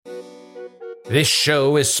This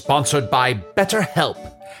show is sponsored by BetterHelp.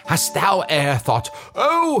 Hast thou e'er thought,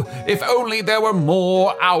 oh, if only there were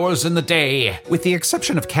more hours in the day? With the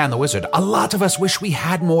exception of Can the Wizard, a lot of us wish we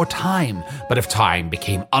had more time. But if time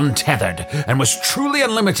became untethered and was truly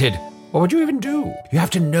unlimited, what would you even do? You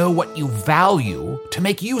have to know what you value to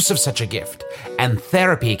make use of such a gift. And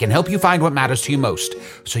therapy can help you find what matters to you most,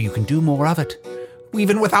 so you can do more of it,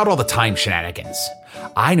 even without all the time shenanigans.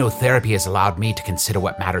 I know therapy has allowed me to consider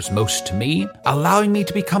what matters most to me, allowing me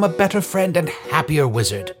to become a better friend and happier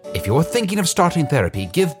wizard. If you're thinking of starting therapy,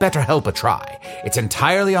 give BetterHelp a try. It's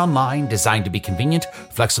entirely online, designed to be convenient,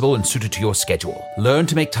 flexible, and suited to your schedule. Learn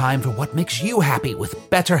to make time for what makes you happy with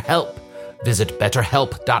BetterHelp. Visit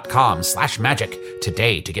betterhelp.com/magic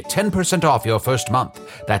today to get 10% off your first month.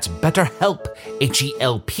 That's BetterHelp,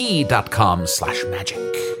 HELP.com/magic.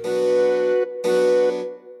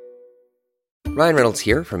 Ryan Reynolds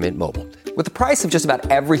here from Mint Mobile. With the price of just about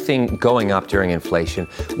everything going up during inflation,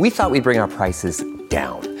 we thought we'd bring our prices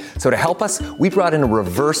down. So to help us, we brought in a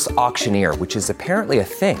reverse auctioneer, which is apparently a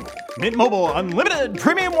thing. Mint Mobile Unlimited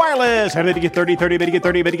Premium Wireless. How to get 30, 30, bit to get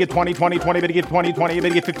 30, bit to get 20, 20, 20, bit to get 20, 20, bit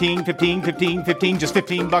to get 15, 15, 15, 15, just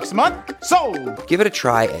 $15 a month? Sold! Give it a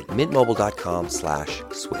try at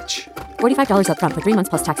mintmobile.com/switch. $45 up front for 3 months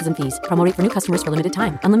plus taxes and fees. Promo rate for new customers for limited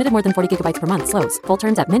time. Unlimited more than 40 gigabytes per month. Slows full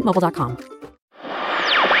terms at mintmobile.com.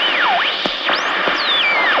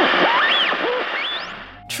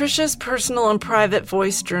 Trisha's personal and private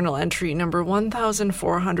voice journal entry number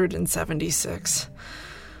 1476.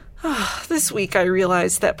 This week I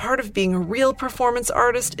realized that part of being a real performance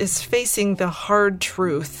artist is facing the hard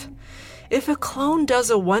truth. If a clone does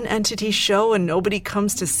a one-entity show and nobody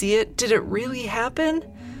comes to see it, did it really happen?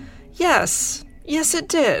 Yes it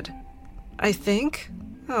did. I think.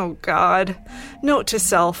 Oh, God. Note to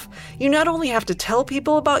self, you not only have to tell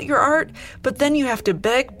people about your art, but then you have to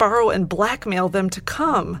beg, borrow, and blackmail them to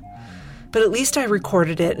come. But at least I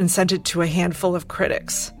recorded it and sent it to a handful of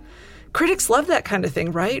critics. Critics love that kind of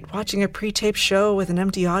thing, right? Watching a pre-taped show with an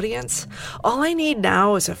empty audience. All I need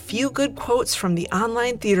now is a few good quotes from the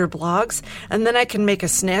online theater blogs, and then I can make a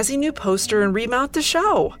snazzy new poster and remount the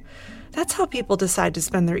show. That's how people decide to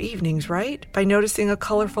spend their evenings, right? By noticing a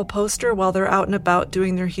colorful poster while they're out and about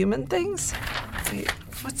doing their human things? Wait,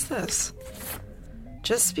 what's this?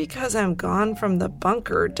 Just because I'm gone from the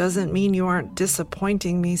bunker doesn't mean you aren't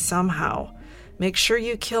disappointing me somehow. Make sure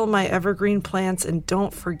you kill my evergreen plants and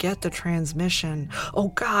don't forget the transmission. Oh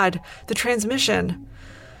God, the transmission.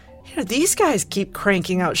 You know, these guys keep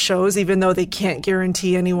cranking out shows even though they can't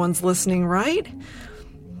guarantee anyone's listening, right?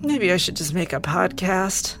 Maybe I should just make a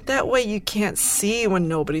podcast. That way you can't see when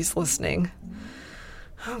nobody's listening.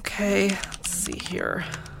 Okay, let's see here.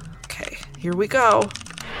 Okay, here we go.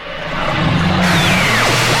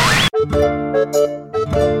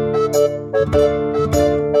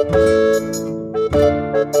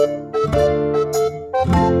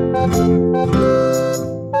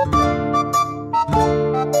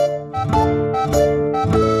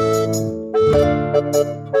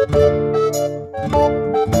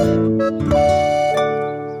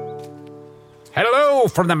 Hello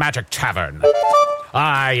from the Magic Tavern.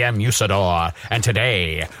 I am Usador, and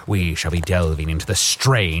today we shall be delving into the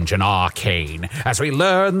strange and arcane as we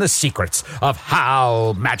learn the secrets of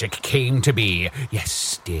how magic came to be.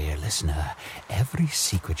 Yes, dear listener, every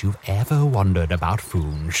secret you've ever wondered about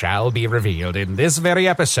Foon shall be revealed in this very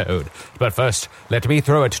episode. But first, let me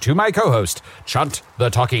throw it to my co-host, Chunt the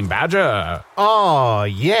Talking Badger. Oh,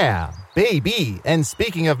 yeah, baby. And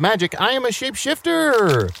speaking of magic, I am a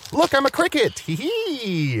shapeshifter. Look, I'm a cricket.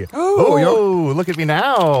 Hee-hee. Oh, look at me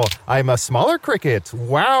now. I'm a smaller cricket.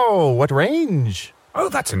 Wow, what range. Oh,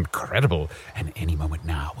 that's incredible. And any moment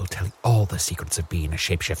now, we'll tell you all the secrets of being a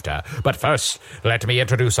shapeshifter. But first, let me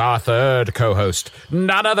introduce our third co-host.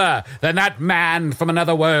 None other than that man from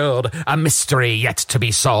another world. A mystery yet to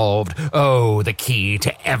be solved. Oh, the key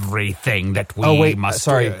to everything that we must...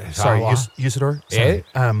 Sorry, Usador? Sorry.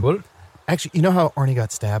 What? Actually, you know how Arnie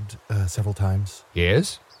got stabbed several times?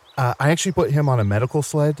 Yes? I actually put him on a medical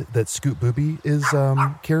sled that Scoot Booby is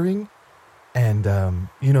carrying. And,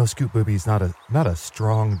 Scoot Booby's not a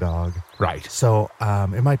strong dog. Right. So,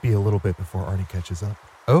 it might be a little bit before Arnie catches up.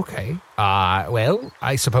 Okay. Well,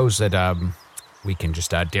 I suppose that, we can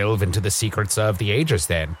just, delve into the secrets of the ages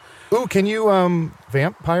then. Ooh, can you,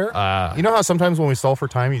 vampire? You know how sometimes when we stall for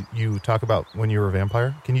time, you talk about when you were a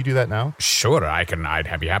vampire? Can you do that now? Sure,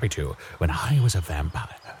 I'd be happy to. When I was a vampire,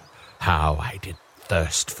 how I did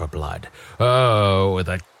thirst for blood. Oh,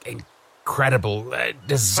 the incredible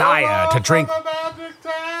desire to drink.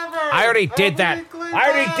 I already did that.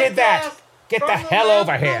 Get the hell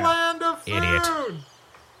over here, idiot.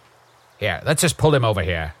 Here, let's just pull him over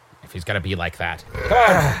here, if he's gonna be like that.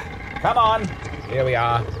 Come on. Here we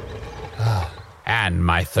are. And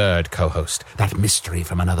my third co-host, that mystery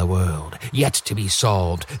from another world, yet to be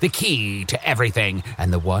solved, the key to everything,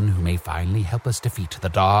 and the one who may finally help us defeat the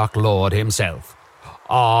Dark Lord himself,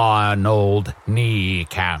 Arnold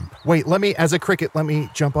Kneecamp. Wait, as a cricket, let me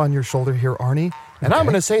jump on your shoulder here, Arnie. And I'm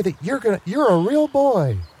going to say that you're a real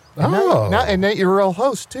boy. And now you're a real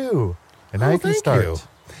host, too. And now you can start. You.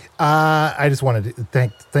 I just wanted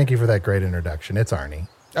to thank you for that great introduction. It's Arnie.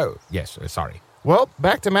 Oh, yes, sorry. Well,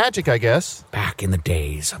 back to magic, I guess. Back in the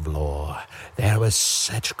days of lore, there was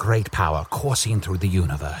such great power coursing through the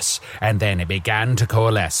universe, and then it began to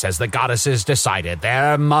coalesce as the goddesses decided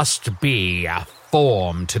there must be a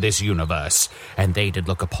form to this universe, and they did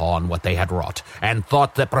look upon what they had wrought, and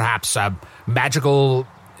thought that perhaps a magical...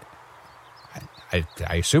 I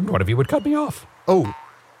assumed one of you would cut me off. Oh,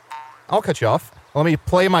 I'll cut you off. Let me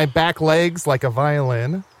play my back legs like a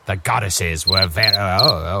violin. The goddesses were very...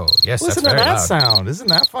 yes, Listen that's very to that loud. sound. Isn't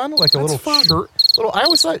that fun? Like a little chirp. I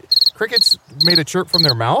always thought crickets made a chirp from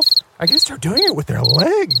their mouth. I guess they're doing it with their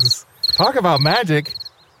legs. Talk about magic.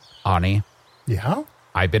 Arnie, Yeah?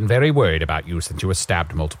 I've been very worried about you since you were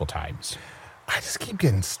stabbed multiple times. I just keep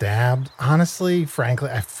getting stabbed. Honestly, frankly,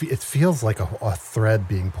 it feels like a thread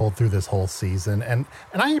being pulled through this whole season. And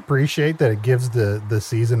I appreciate that it gives the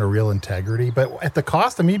season a real integrity, but at the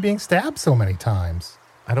cost of me being stabbed so many times.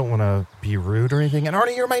 I don't want to be rude or anything. And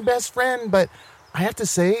Arnie, you're my best friend, but I have to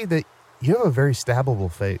say that you have a very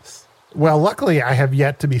stabbable face. Well, luckily, I have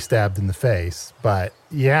yet to be stabbed in the face, but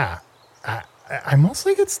yeah, I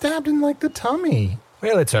mostly get stabbed in, like, the tummy.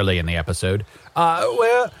 Well, it's early in the episode.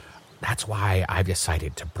 That's why I've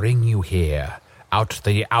decided to bring you here, out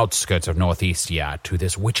the outskirts of Northeastia, to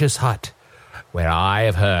this witch's hut, where I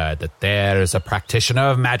have heard that there is a practitioner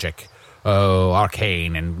of magic,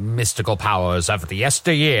 arcane and mystical powers of the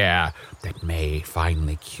yesteryear, that may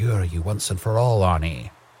finally cure you once and for all, Arnie,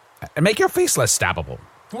 and make your face less stabbable.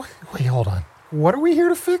 Wait, hold on. What are we here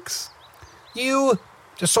to fix? You,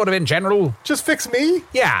 just sort of in general. Just fix me?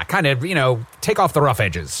 Yeah, kind of, take off the rough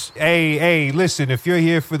edges. Hey, listen, if you're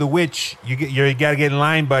here for the witch, you got to get in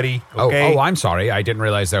line, buddy, okay? Oh, I'm sorry. I didn't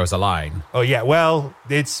realize there was a line. Oh, yeah, well,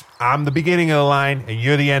 I'm the beginning of the line, and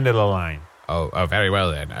you're the end of the line. Oh, very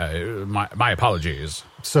well then. My apologies.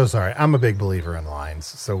 So sorry. I'm a big believer in lines,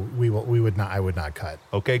 so I would not cut.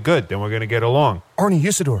 Okay, good. Then we're going to get along. Arnie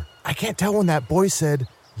Usador, I can't tell when that boy said,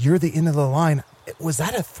 "You're the end of the line." Was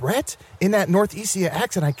that a threat in that Northeastia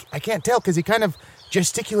accent? I can't tell because he kind of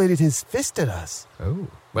gesticulated his fist at us. Oh,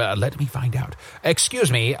 well, let me find out.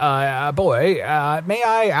 Excuse me, boy, may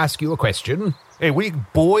I ask you a question? Hey,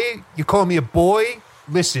 boy? You call me a boy?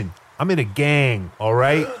 Listen, I'm in a gang, all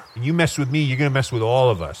right? And you mess with me, you're going to mess with all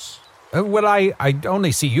of us. Well, I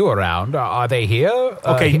only see you around. Are they here?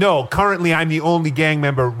 Okay, no. Currently, I'm the only gang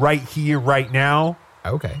member right here, right now.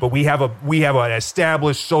 Okay. But we have an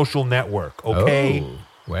established social network, okay? Oh,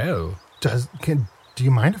 well. Do you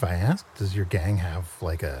mind if I ask? Does your gang have,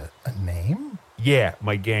 like, a name? Yeah,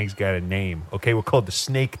 my gang's got a name. Okay, we're called the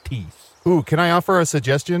Snake Teeth. Ooh, can I offer a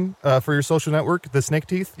suggestion for your social network, the Snake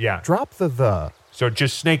Teeth? Yeah. Drop the. So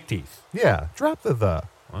just Snake Teeth. Yeah, drop the.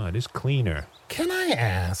 Oh, it is cleaner. Can I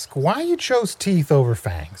ask why you chose teeth over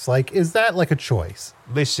fangs? Like, is that like a choice?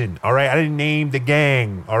 Listen, all right, I didn't name the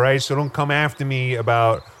gang, all right? So don't come after me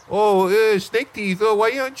about, Snake Teeth. Oh,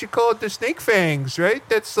 why don't you call it the Snake Fangs, right?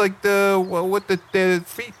 That's like what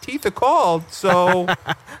the teeth are called, so...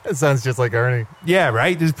 That sounds just like Arnie. Yeah,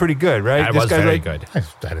 right? This is pretty good, right? That was very good.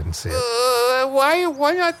 I didn't see it.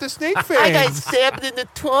 Why not the Snake Fangs? I got stabbed in the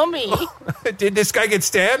tummy. Did this guy get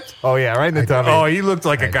stabbed? Oh, yeah, right in the tummy. Oh, he looked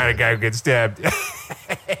like a kind of guy who gets stabbed.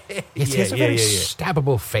 He has a very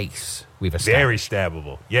stabbable face. We've established. Very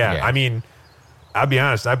stabbable. Yeah, I mean, I'll be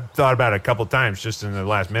honest. I've thought about it a couple times just in the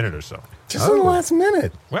last minute or so. Just in the last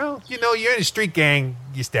minute. Well, you're in a street gang.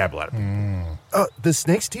 You stab a lot of people. The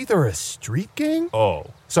Snake's Teeth are a street gang? Oh.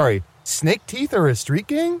 Sorry, Snake Teeth are a street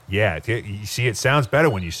gang? Yeah, you see, it sounds better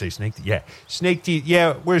when you say Snake Teeth. Yeah, Snake Teeth.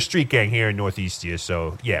 Yeah, we're a street gang here in Northeastia,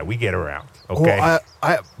 so yeah, we get around. Okay.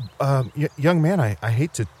 Young man, I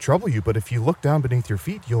hate to trouble you, but if you look down beneath your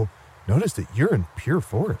feet, you'll notice that you're in pure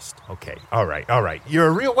forest. Okay. All right. You're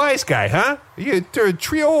a real wise guy, huh? You're a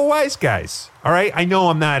trio of wise guys. All right. I know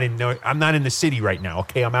I'm not in the city right now.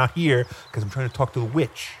 Okay, I'm out here because I'm trying to talk to the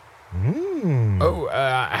witch. Oh,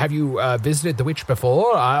 have you visited the witch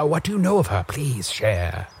before? What do you know of her? Please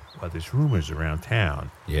share. Well, there's rumors around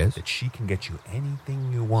town. Yes? That she can get you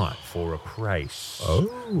anything you want for a price. Oh.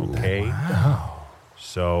 Okay? Wow.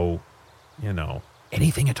 So,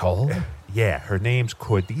 Anything at all? Yeah, her name's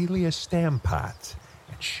Cordelia Stampot.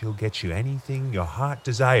 And She'll get you anything your heart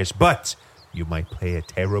desires, but you might pay a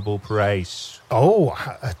terrible price. Oh,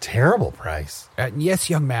 a terrible price. Yes,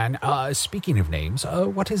 young man. Speaking of names,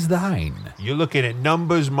 what is thine? You're looking at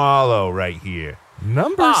Numbers Marlowe right here.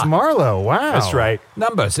 Numbers Marlowe, wow. That's right.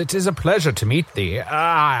 Numbers, it is a pleasure to meet thee.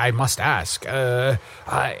 I must ask,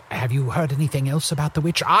 have you heard anything else about the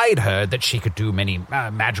witch? I'd heard that she could do many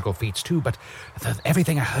magical feats too, but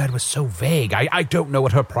everything I heard was so vague. I don't know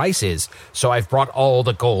what her price is, so I've brought all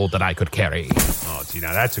the gold that I could carry. Oh, see,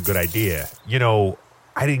 now that's a good idea. You know,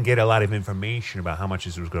 I didn't get a lot of information about how much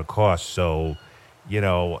this was going to cost, so... You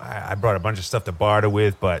know, I brought a bunch of stuff to barter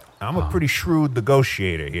with, but I'm a pretty shrewd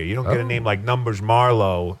negotiator here. You don't get a name like Numbers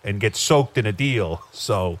Marlowe and get soaked in a deal.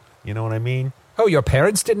 So, you know what I mean? Oh, your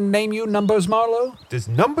parents didn't name you Numbers Marlowe? Does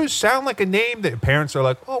Numbers sound like a name that parents are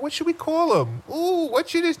like, oh, what should we call him? Ooh, what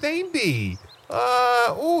should his name be?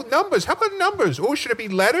 Numbers. How about Numbers? Oh, should it be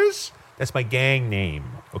letters? That's my gang name,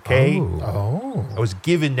 okay? Oh. I was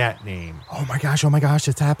given that name. Oh my gosh,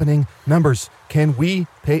 it's happening. Numbers, can we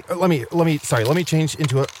pay? Let me change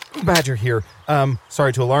into a badger here.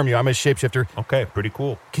 Sorry to alarm you. I'm a shapeshifter. Okay, pretty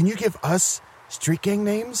cool. Can you give us street gang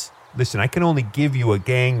names? Listen, I can only give you a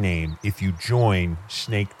gang name if you join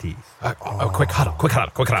Snake Teeth. Quick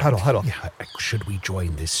huddle. Yeah. Should we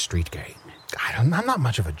join this street gang? I'm not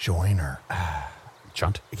much of a joiner.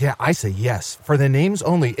 Chunt? Yeah, I say yes. For the names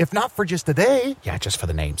only, if not for just today. Yeah, just for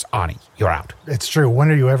the names. Arnie, you're out. It's true. When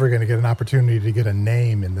are you ever going to get an opportunity to get a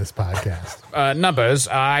name in this podcast? Numbers,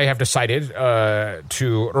 I have decided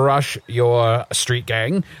to rush your street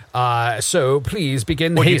gang. So please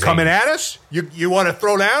begin What, hazing. you coming at us? You want to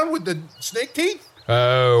throw down with the Snake Teeth?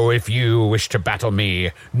 Oh, if you wish to battle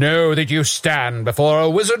me, know that you stand before a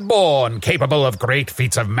wizard born, capable of great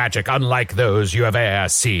feats of magic unlike those you have e'er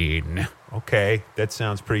seen. Okay, that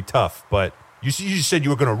sounds pretty tough, but you just said you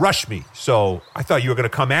were going to rush me, so I thought you were going to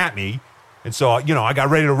come at me, and so, you know, I got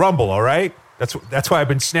ready to rumble, all right? That's why I've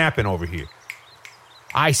been snapping over here.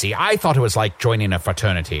 I see. I thought it was like joining a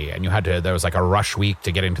fraternity, and there was like a rush week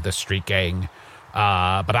to get into the street gang.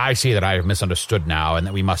 But I see that I have misunderstood now, and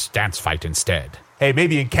that we must dance fight instead. Hey,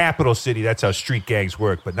 maybe in Capital City, that's how street gangs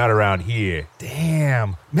work, but not around here.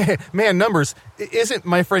 Damn. Man, Numbers, isn't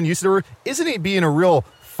my friend Usador, isn't he being a real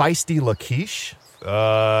feisty Lakesh?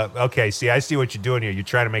 Okay, see, I see what you're doing here. You're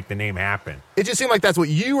trying to make the name happen. It just seemed like that's what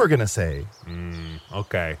you were going to say.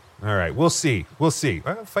 Okay. All right, we'll see. Feisty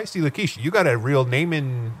Lakesh, you got a real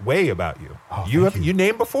naming way about you. Oh, you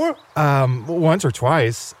named before? Once or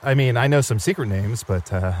twice. I mean, I know some secret names,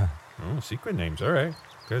 but... Secret names, all right.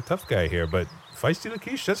 Got a tough guy here, but Feisty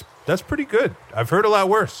Lakesh, that's pretty good. I've heard a lot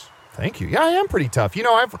worse. Thank you. Yeah, I am pretty tough. You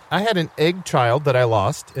know, I had an egg child that I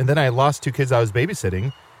lost, and then I lost 2 kids I was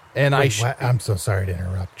babysitting, and I'm so sorry to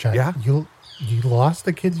interrupt, Chuck. Yeah? You lost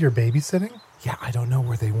the kids you're babysitting? Yeah, I don't know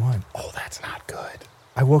where they went. Oh, that's not good.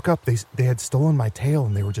 I woke up, they had stolen my tail,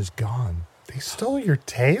 and they were just gone. They stole your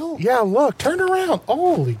tail? Yeah, look. Turn around.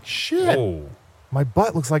 Holy shit. Oh. My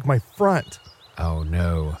butt looks like my front. Oh,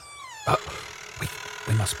 no.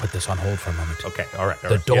 We must put this on hold for a moment. Okay, all right.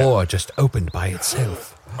 The door just opened by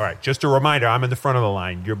itself. All right, just a reminder, I'm in the front of the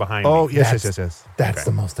line. You're behind me. Oh, yes. That's Okay.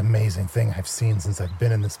 the most amazing thing I've seen since I've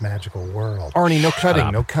been in this magical world. Arnie, no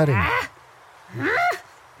cutting, no cutting.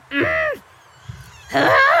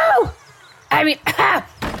 Hello?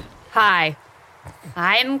 Hi.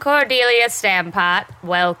 I'm Cordelia Stampot.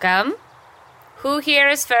 Welcome. Who here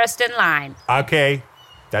is first in line? Okay,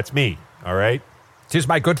 that's me, all right? 'Tis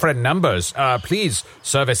my good friend Numbers. Please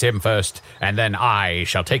service him first, and then I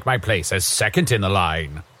shall take my place as second in the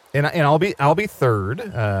line. And I'll be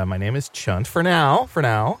third. My name is Chunt for now.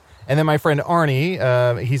 And then my friend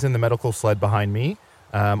Arnie, he's in the medical sled behind me.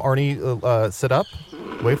 Arnie, sit up,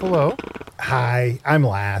 wave hello. Hi, I'm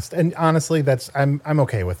last, and honestly, I'm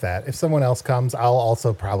okay with that. If someone else comes, I'll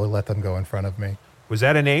also probably let them go in front of me. Was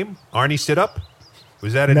that a name? Arnie Sit Up?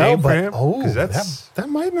 Was that a name for him? Oh, 'Cause that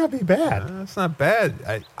might not be bad. That's not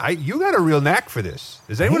bad. You got a real knack for this.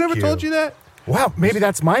 Has anyone Thank ever you. told you that? Wow, maybe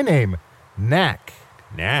that's my name, Knack.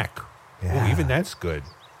 Knack. Yeah. Oh, even that's good.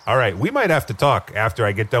 All right, we might have to talk after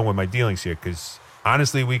I get done with my dealings here, because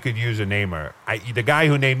honestly, we could use a namer. The guy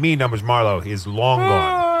who named me Numbers Marlowe is long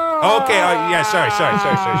gone. Okay, yeah, sorry.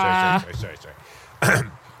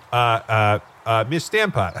 Miss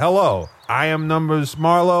Stampot, hello. I am Numbers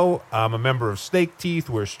Marlowe. I'm a member of Snake Teeth.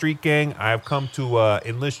 We're a street gang. I have come to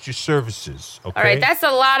enlist your services, okay? All right, that's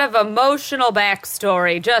a lot of emotional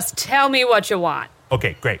backstory. Just tell me what you want.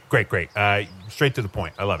 Okay, great. Straight to the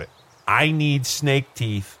point. I love it. I need Snake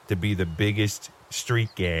Teeth to be the biggest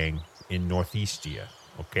street gang in Northeastia,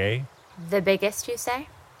 okay? The biggest, you say?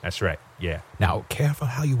 That's right. Yeah. Now, careful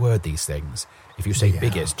how you word these things. If you say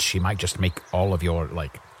biggest, she might just make all of your,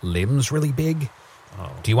 limbs really big.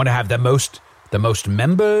 Oh. Do you want to have the most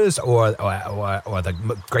members or the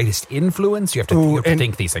greatest influence? You have to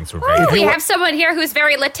think these things through. We have someone here who's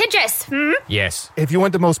very litigious. Yes. If you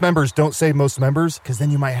want the most members, don't say most members, because then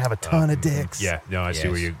you might have a ton of dicks. Yeah, no, I see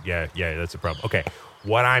where you... Yeah, that's a problem. Okay,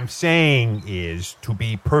 what I'm saying is, to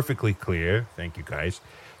be perfectly clear, thank you guys,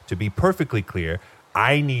 to be perfectly clear,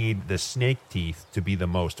 I need the Snake Teeth to be the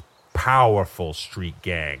most powerful street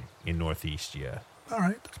gang in Northeastia. All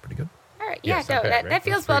right, that's pretty good. All right, that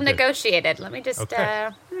feels well negotiated. Let me just... Okay.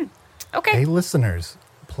 Hey, listeners,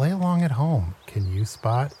 play along at home. Can you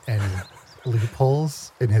spot any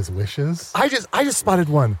loopholes in his wishes? I just spotted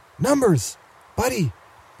one. Numbers. Buddy,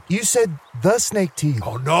 you said the Snake Teeth.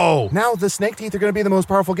 Oh, no. Now the Snake Teeth are going to be the most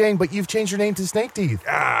powerful gang, but you've changed your name to Snake Teeth.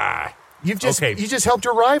 You just helped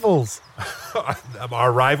your rivals.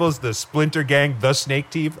 Our rivals, the Splinter Gang, the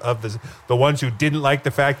Snake Teeth, of the ones who didn't like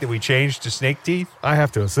the fact that we changed to Snake Teeth? I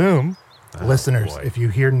have to assume. Listeners, if you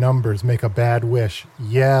hear Numbers make a bad wish,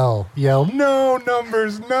 yell, no,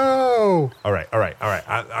 Numbers, no. All right.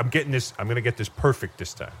 I'm getting this. I'm going to get this perfect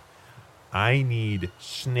this time. I need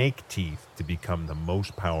Snake Teeth to become the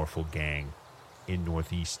most powerful gang in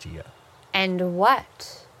Northeastia. And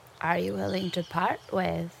what are you willing to part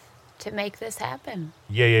with to make this happen?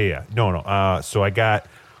 Yeah. No. So I got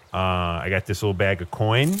this little bag of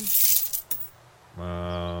coin.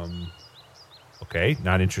 Okay,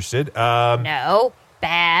 not interested. No,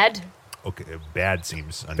 bad. Okay, bad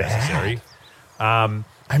seems unnecessary.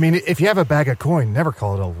 I mean, if you have a bag of coin, never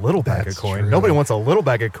call it a little bag of coin. True. Nobody wants a little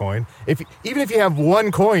bag of coin. Even if you have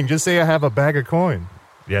one coin, just say I have a bag of coin.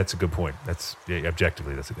 Yeah, that's a good point.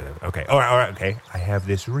 Objectively, that's a good. Okay, all right. Okay, I have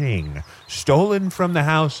this ring stolen from the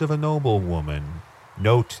house of a noblewoman.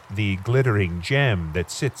 Note the glittering gem that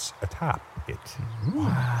sits atop it.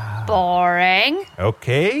 Wow. Boring.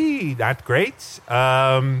 Okay, not great.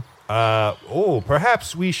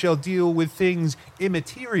 Perhaps we shall deal with things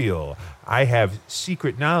immaterial. I have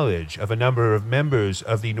secret knowledge of a number of members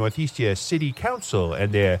of the Northeastia City Council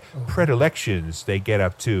and their predilections they get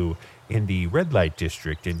up to in the red light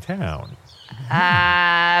district in town.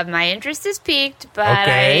 My interest is piqued, but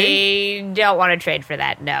I don't want to trade for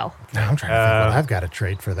that, no. I'm trying to think what I've got to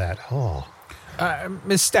trade for that. Oh.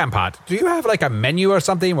 Miss Stampot, do you have a menu or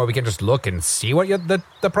something where we can just look and see what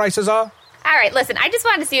the prices are? All right, listen, I just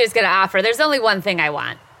wanted to see who's going to offer. There's only one thing I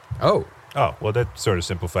want. Oh, well, that sort of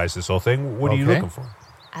simplifies this whole thing. What are you looking for?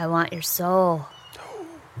 I want your soul.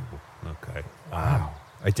 Okay. Wow.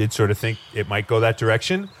 I did sort of think it might go that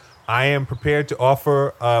direction. I am prepared to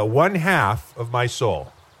offer 1/2 of my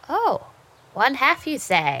soul. Oh, 1/2, you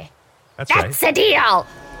say? That's right. That's a deal!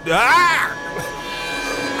 God,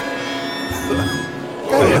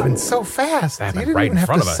 it happened so fast. You didn't even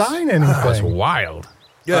have to sign anything. That was wild.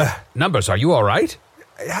 Numbers, are you all right?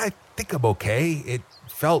 I think I'm okay. It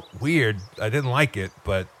felt weird. I didn't like it,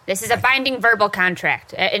 but... This is a binding verbal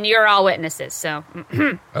contract, and you're all witnesses, so...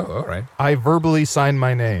 Oh, all right. I verbally signed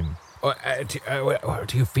my name.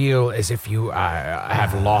 Do you feel as if you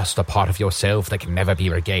have lost a part of yourself that can never be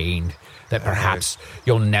regained? That perhaps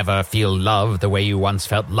you'll never feel love the way you once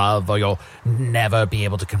felt love, or you'll never be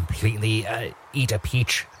able to completely eat a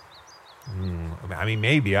peach? I mean,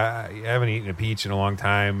 maybe. I haven't eaten a peach in a long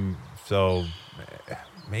time, so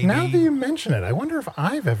maybe. Now that you mention it, I wonder if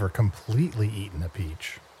I've ever completely eaten a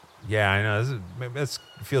peach. Yeah, I know. This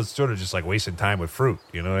feels sort of just like wasting time with fruit.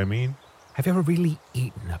 You know what I mean? Have you ever really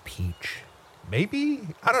eaten a peach? Maybe.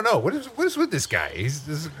 I don't know. What is with this guy?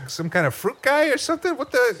 He's some kind of fruit guy or something?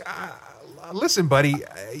 What the... listen, buddy,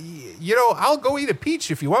 I'll go eat a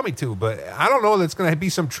peach if you want me to, but I don't know that it's going to be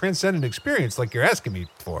some transcendent experience like you're asking me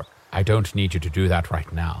for. I don't need you to do that right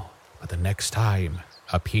now, but the next time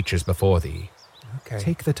a peach is before thee,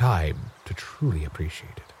 take the time to truly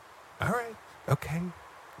appreciate it. All right. Okay.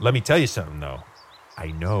 Let me tell you something, though. I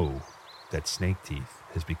know that Snake Teeth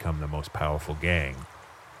has become the most powerful gang.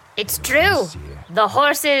 It's true. The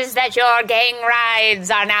horses that your gang rides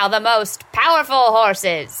are now the most powerful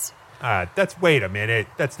horses. Wait a minute.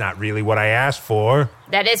 That's not really what I asked for.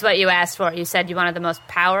 That is what you asked for. You said you wanted the most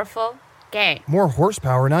powerful gang. More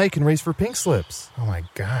horsepower, now you can race for pink slips. Oh my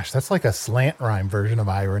gosh, that's like a slant rhyme version of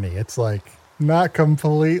irony. It's like not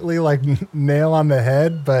completely like nail on the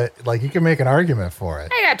head, but like you can make an argument for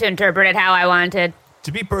it. I got to interpret it how I wanted.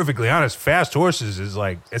 To be perfectly honest, fast horses is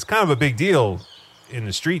it's kind of a big deal in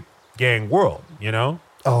the street gang world, you know?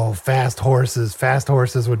 Oh, fast horses. Fast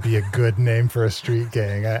horses would be a good name for a street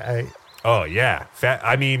gang. Oh, yeah.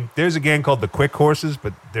 I mean, there's a gang called the Quick Horses,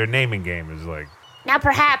 but their naming game is Now,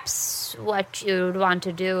 perhaps what you'd want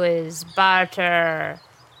to do is barter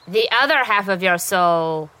the other half of your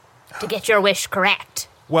soul to get your wish correct.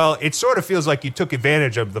 Well, it sort of feels like you took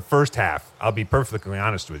advantage of the first half. I'll be perfectly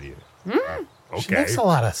honest with you. Mm. Okay. She makes a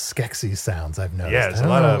lot of skexy sounds, I've noticed. Yeah, it's I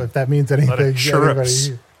don't a lot know of, if that means anything. a lot of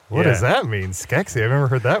chirrups. What does that mean? Skexy? I've never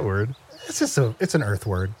heard that word. It's an Earth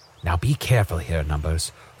word. Now be careful here,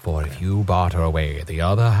 Numbers, for if you barter away the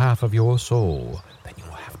other half of your soul, then you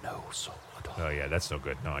will have no soul at all. Oh, yeah, that's no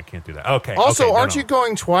good. No, I can't do that. Okay. Also, okay, aren't you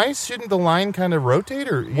going twice? Shouldn't the line kind of rotate?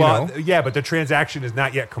 Or yeah, but the transaction is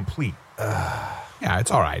not yet complete. Yeah,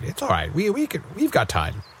 it's all right. It's all right. We've got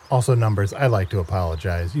time. Also, Numbers, I like to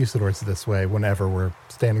apologize. Usador's this way whenever we're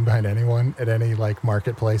standing behind anyone at any,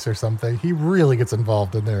 marketplace or something. He really gets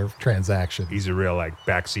involved in their transaction. He's a real,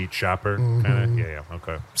 backseat shopper. Kind of. Yeah,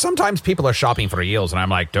 okay. Sometimes people are shopping for eels, and I'm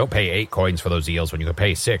like, don't pay 8 coins for those eels when you can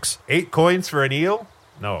pay 6. 8 coins for an eel?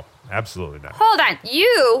 No, absolutely not. Hold on,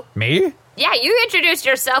 you? Me? Yeah, you introduced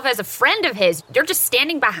yourself as a friend of his. You're just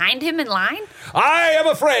standing behind him in line? I am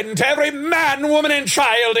a friend to every man, woman, and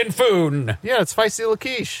child in Foon. Yeah, it's Feisty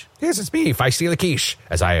Laquiche. Yes, it's me, Feisty Laquiche,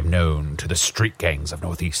 as I am known to the street gangs of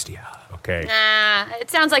Northeastia. Okay. It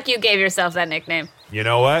sounds like you gave yourself that nickname. You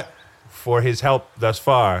know what? For his help thus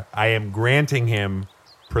far, I am granting him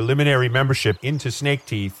preliminary membership into Snake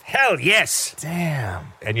Teeth. Hell yes!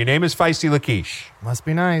 Damn. And your name is Feisty Laquiche. Must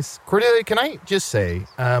be nice. Cordelia, can I just say,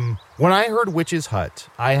 when I heard Witch's Hut,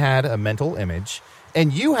 I had a mental image,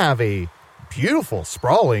 and you have a beautiful,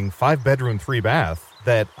 sprawling 5-bedroom, 3-bath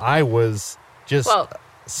that I was just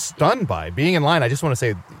stunned by. Being in line, I just want to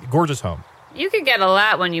say, gorgeous home. You could get a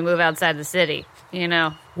lot when you move outside the city, you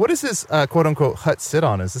know. What does this quote-unquote hut sit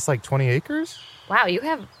on? Is this 20 acres? Wow, you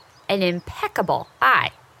have an impeccable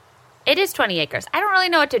eye. It is 20 acres. I don't really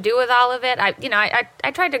know what to do with all of it.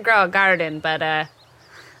 I tried to grow a garden, but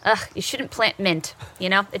you shouldn't plant mint.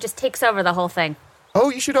 It just takes over the whole thing. Oh,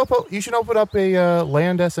 you should open up a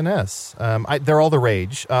land SNS. They're all the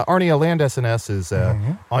rage. Arnie, a land SNS is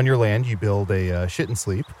on your land. You build a shit and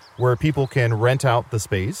sleep where people can rent out the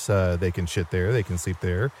space. They can shit there. They can sleep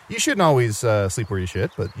there. You shouldn't always sleep where you shit,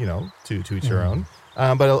 but to each their own.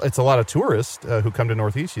 But it's a lot of tourists who come to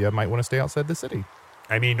Northeastia might want to stay outside the city.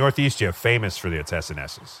 I mean, Northeastia famous for its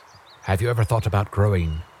SNSs. Have you ever thought about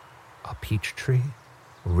growing a peach tree?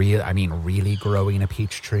 Really growing a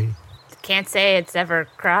peach tree? Can't say it's ever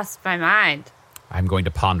crossed my mind. I'm going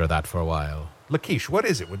to ponder that for a while. Laquiche, what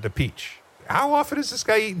is it with the peach? How often is this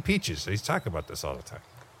guy eating peaches? He's talking about this all the time.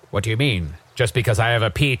 What do you mean? Just because I have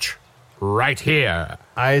a peach right here.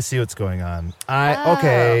 I see what's going on.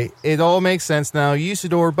 Okay, it all makes sense now.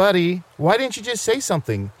 Usador, buddy, why didn't you just say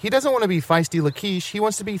something? He doesn't want to be Feisty Laquiche. He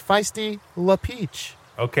wants to be Feisty LaPeach.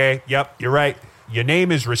 Okay, yep, you're right. Your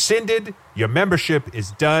name is rescinded. Your membership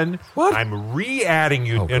is done. What? I'm re-adding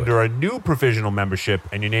you under a new provisional membership,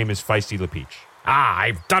 and your name is Feisty LaPeach.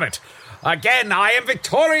 I've done it. Again, I am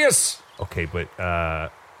victorious. Okay,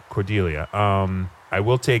 but, Cordelia, I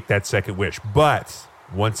will take that second wish, but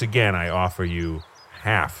once again, I offer you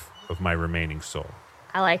half of my remaining soul.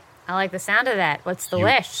 I like the sound of that. What's the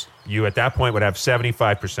wish? You, at that point, would have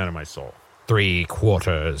 75% of my soul.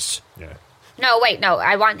 3/4. Yeah. No, wait, no.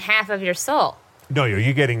 I want half of your soul. No,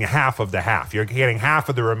 you're getting half of the half. You're getting half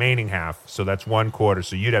of the remaining half, so that's 1/4.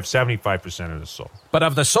 So you'd have 75% of the soul. But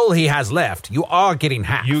of the soul he has left, you are getting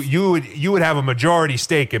half. You would have a majority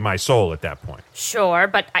stake in my soul at that point. Sure,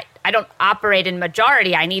 but I don't operate in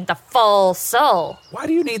majority. I need the full soul. Why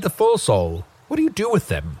do you need the full soul? What do you do with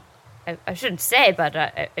them? I shouldn't say, but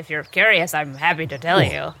if you're curious, I'm happy to tell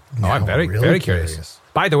you. No, I'm very, really very curious.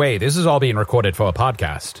 By the way, this is all being recorded for a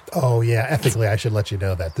podcast. Oh, yeah. Ethically, I should let you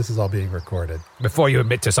know that. This is all being recorded. Before you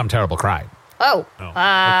admit to some terrible crime. Okay.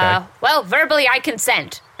 Well, verbally I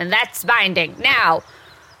consent, and that's binding. Now,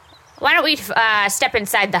 why don't we step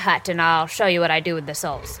inside the hut, and I'll show you what I do with the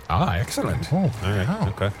souls. Ah, excellent. Oh, All right, wow.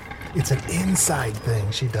 okay. It's an inside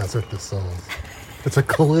thing she does with the souls. It's a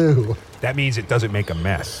clue. That means it doesn't make a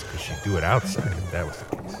mess, because you do it outside. That was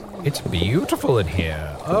the case. It's beautiful in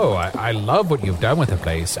here. Oh, I love what you've done with the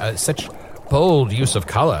place. Such bold use of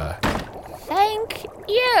color. Thank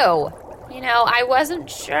you. I wasn't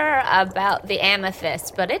sure about the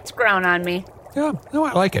amethyst, but it's grown on me. Yeah, no,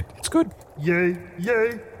 I like it. It's good. Yay,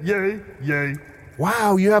 yay, yay, yay.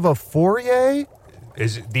 Wow, you have a foyer?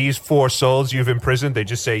 Is it these 4 souls you've imprisoned, they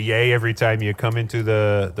just say yay every time you come into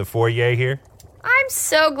the foyer here? I'm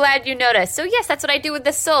so glad you noticed. So yes, that's what I do with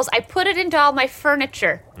the souls. I put it into all my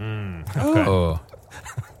furniture. Okay. Oh.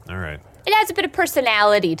 All right. It adds a bit of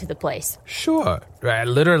personality to the place. Sure.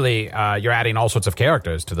 Literally, you're adding all sorts of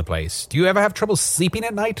characters to the place. Do you ever have trouble sleeping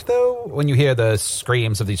at night, though, when you hear the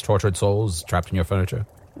screams of these tortured souls trapped in your furniture?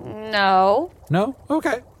 No. No?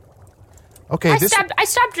 Okay. Okay, I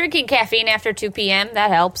stopped drinking caffeine after 2 p.m. That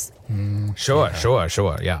helps. Sure,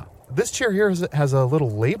 yeah. This chair here has a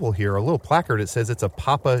little label here, a little placard. It says it's a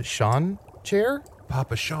Papa Sean chair.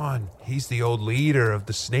 Papa Sean, he's the old leader of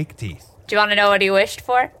the Snake Teeth. Do you want to know what he wished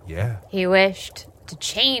for? Yeah. He wished to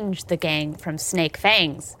change the gang from Snake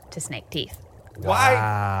Fangs to Snake Teeth. Why?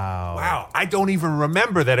 Wow, I don't even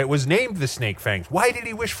remember that it was named the Snake Fangs. Why did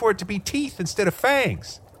he wish for it to be teeth instead of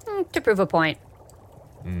fangs? To prove a point.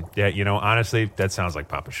 Yeah, honestly, that sounds like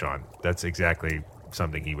Papa Sean. That's exactly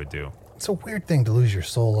something he would do. It's a weird thing to lose your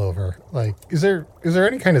soul over. Like, is there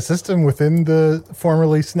any kind of system within the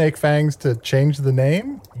formerly Snake Fangs to change the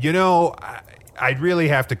name? I'd really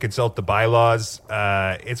have to consult the bylaws.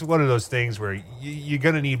 It's one of those things where you're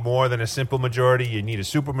going to need more than a simple majority. You need a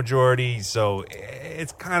super majority. So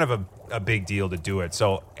it's kind of a big deal to do it.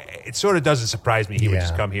 So it sort of doesn't surprise me he would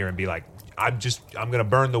just come here and be like, I'm going to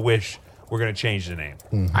burn the wish. We're going to change the name.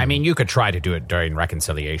 Mm-hmm. I mean, you could try to do it during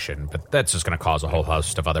reconciliation, but that's just going to cause a whole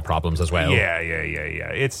host of other problems as well. Yeah.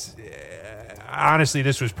 It's honestly,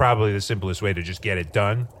 this was probably the simplest way to just get it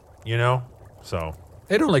done, So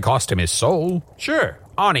it only cost him his soul. Sure.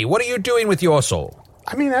 Arnie, what are you doing with your soul?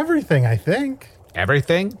 I mean, everything, I think.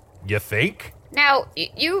 Everything? You think? Now,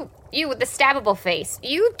 you with the stabbable face,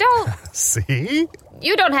 you don't... See?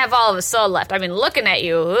 You don't have all of the soul left. I mean, looking at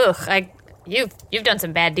you, you've done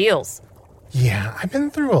some bad deals. Yeah, I've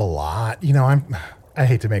been through a lot. I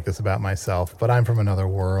hate to make this about myself, but I'm from another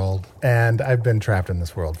world, and I've been trapped in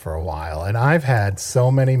this world for a while, and I've had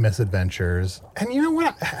so many misadventures. And you know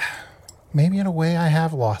what? Maybe in a way I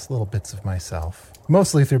have lost little bits of myself.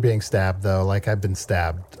 Mostly through being stabbed, though. Like, I've been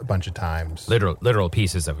stabbed a bunch of times. Literal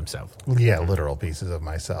pieces of himself. Yeah, literal pieces of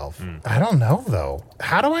myself. I don't know, though.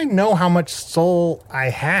 How do I know how much soul I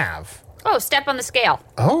have? Oh, step on the scale.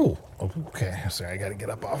 Oh, okay. Sorry, I gotta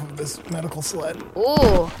get up off of this medical sled.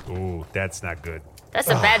 Ooh, that's not good. That's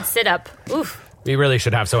a bad sit-up. Oof. We really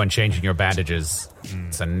should have someone changing your bandages.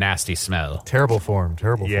 It's a nasty smell. Terrible form.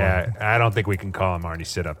 Yeah, I don't think we can call him Arnie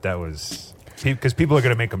Sit-Up. That was... Because people are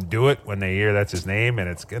going to make him do it when they hear that's his name, and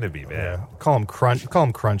it's going to be bad. Yeah. Call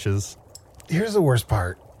him Crunches. Here's the worst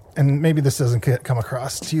part, and maybe this doesn't come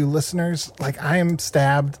across to you listeners. Like, I am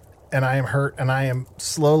stabbed, and I am hurt, and I am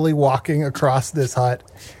slowly walking across this hut,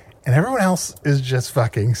 and everyone else is just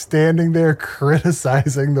fucking standing there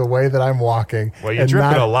criticizing the way that I'm walking. Well, you're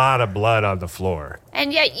dripping a lot of blood on the floor.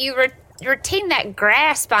 And yet you retain that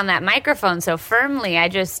grasp on that microphone so firmly. I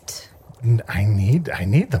need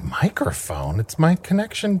the microphone. It's my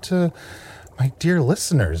connection to my dear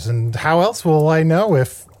listeners. And how else will I know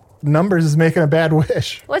if Numbers is making a bad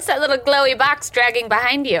wish? What's that little glowy box dragging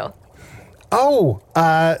behind you? Oh,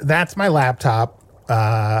 that's my laptop.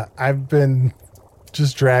 I've been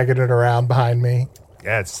just dragging it around behind me.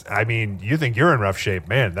 You think you're in rough shape.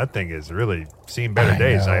 Man, that thing has really seen better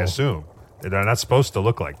days, I assume. They're not supposed to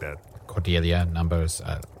look like that. Cordelia, Numbers,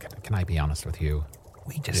 can I be honest with you?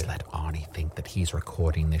 We just let Arnie think that he's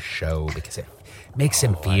recording this show because it makes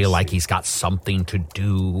him feel like he's got something to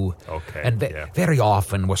do. Okay. And very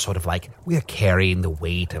often we're sort of like, we're carrying the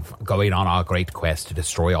weight of going on our great quest to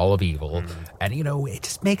destroy all of evil. And, it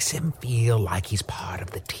just makes him feel like he's part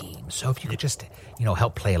of the team. So if you could just,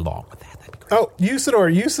 help play along with that, that'd be great. Oh,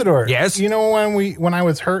 Usador. Yes? When I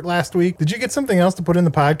was hurt last week, did you get something else to put in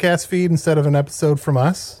the podcast feed instead of an episode from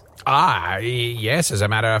us? Yes. As a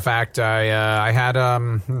matter of fact, I had,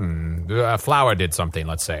 a flower did something,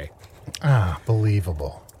 let's say.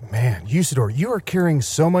 Believable. Man, Usador, you are carrying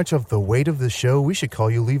so much of the weight of the show, we should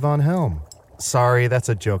call you Levon Helm. Sorry, that's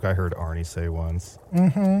a joke I heard Arnie say once.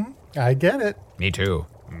 Mm-hmm. I get it. Me too.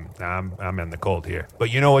 I'm in the cold here.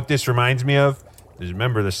 But you know what this reminds me of?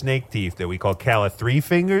 Remember the snake teeth that we call Calla 3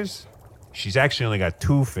 Fingers? She's actually only got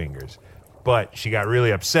 2 fingers. But she got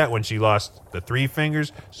really upset when she lost the 3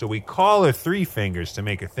 fingers, so we call her 3 Fingers to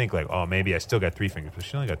make her think like, oh, maybe I still got 3 fingers, but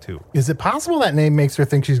she only got 2. Is it possible that name makes her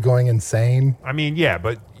think she's going insane? I mean, yeah,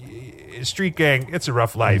 but street gang, it's a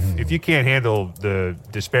rough life. If you can't handle the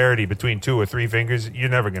disparity between 2 or 3 fingers, you're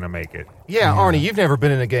never going to make it. Yeah, Arnie, you've never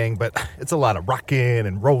been in a gang, but it's a lot of rocking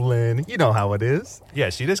and rolling. You know how it is. Yeah,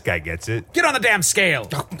 see, this guy gets it. Get on the damn scale.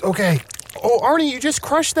 Okay. Oh, Arnie, you just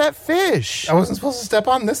crushed that fish. I wasn't supposed to step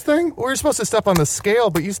on this thing? We were supposed to step on the scale,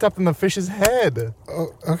 but you stepped on the fish's head.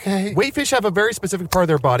 Oh, okay. Weightfish have a very specific part of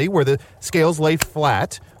their body where the scales lay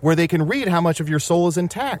flat, where they can read how much of your soul is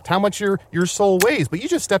intact, how much your soul weighs, but you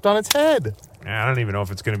just stepped on its head. I don't even know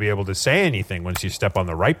if it's going to be able to say anything once you step on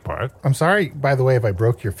the right part. I'm sorry, by the way, if I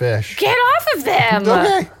broke your fish. Get off of them!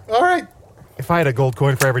 Okay, all right. If I had a gold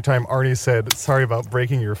coin for every time Arnie said, sorry about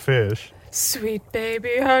breaking your fish. Sweet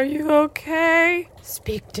baby, are you okay?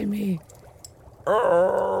 Speak to me.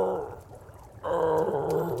 Oh,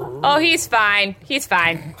 he's fine. He's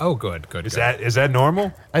fine. Oh, good. Is that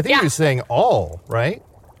normal? I think he was saying all, right?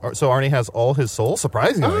 So Arnie has all his soul,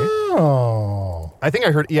 surprisingly. Oh. I think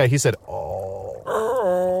I heard, he said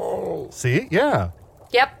all. See? Yeah.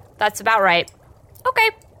 Yep, that's about right.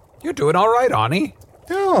 Okay. You're doing all right, Arnie.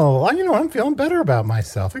 No, I'm feeling better about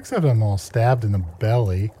myself, except I'm all stabbed in the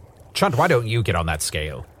belly. Chunt, why don't you get on that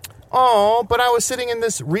scale? Oh, but I was sitting in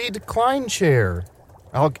this recline chair.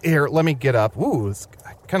 Here, let me get up. Ooh, it's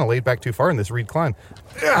kind of laid back too far in this recline.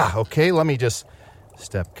 Okay, let me just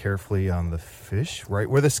step carefully on the fish, right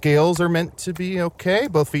where the scales are meant to be. Okay,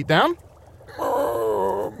 both feet down.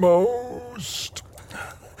 Almost.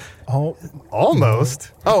 Oh,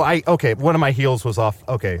 almost? Okay, one of my heels was off.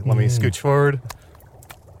 Okay, let me scooch forward.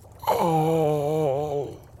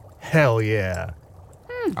 Oh, hell yeah.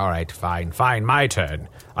 All right, fine, my turn.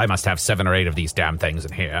 I must have 7 or 8 of these damn things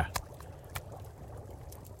in here.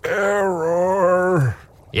 Error.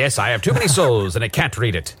 Yes, I have too many souls, and it can't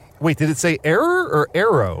read it. Wait, did it say error or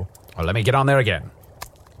arrow? Well, let me get on there again.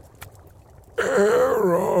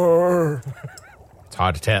 Error. It's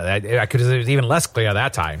hard to tell. It was even less clear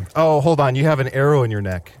that time. Oh, hold on. You have an arrow in your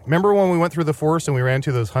neck. Remember when we went through the forest and we ran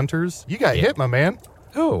to those hunters? You got hit, my man.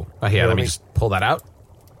 Oh, here, let me just pull that out.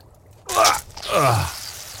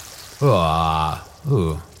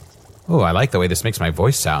 Ooh, I like the way this makes my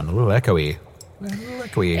voice sound. A little echoey.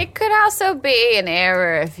 It could also be an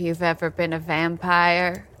error if you've ever been a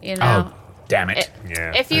vampire, you know. Oh, damn it.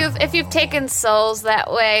 Yeah. If you've taken souls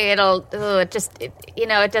that way, it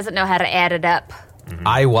doesn't know how to add it up. Mm-hmm.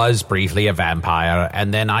 I was briefly a vampire,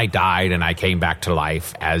 and then I died, and I came back to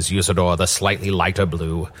life as Usador the slightly lighter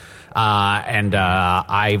blue.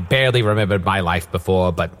 I barely remembered my life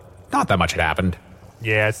before, but not that much had happened.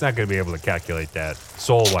 Yeah, it's not going to be able to calculate that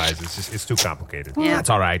soul-wise. It's too complicated. Yeah, that's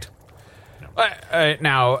all right.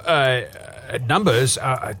 Now, numbers.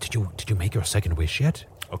 Did you make your second wish yet?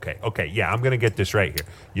 Okay. Yeah, I'm going to get this right here.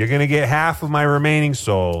 You're going to get half of my remaining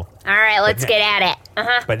soul. All right, let's get at it.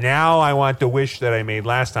 Uh-huh. But now I want the wish that I made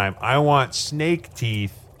last time. I want snake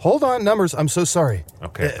teeth. Hold on, Numbers. I'm so sorry.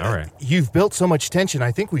 Okay, all right. You've built so much tension.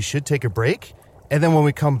 I think we should take a break. And then when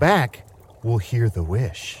we come back, we'll hear the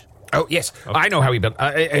wish. Oh, yes. Okay. I know how we build.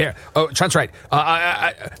 Chunt's right.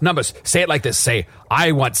 Numbers, say it like this. Say,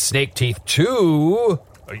 I want snake teeth too.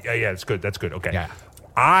 Yeah, that's good. Okay. Yeah.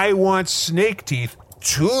 I want snake teeth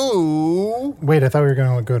too. Wait, I thought we were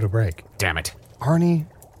going to go to break. Damn it. Arnie.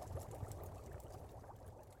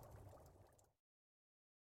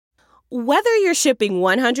 Whether you're shipping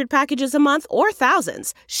 100 packages a month or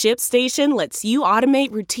thousands, ShipStation lets you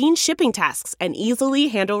automate routine shipping tasks and easily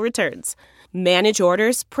handle returns. Manage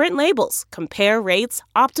orders, print labels, compare rates,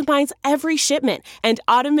 optimize every shipment, and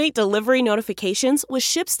automate delivery notifications with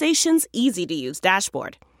ShipStation's easy-to-use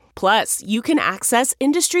dashboard. Plus, you can access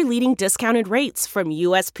industry-leading discounted rates from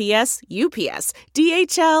USPS, UPS,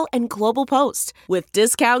 DHL, and Global Post, with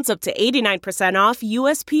discounts up to 89% off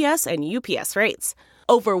USPS and UPS rates.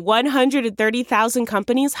 Over 130,000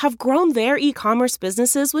 companies have grown their e-commerce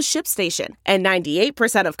businesses with ShipStation, and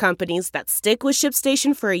 98% of companies that stick with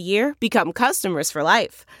ShipStation for a year become customers for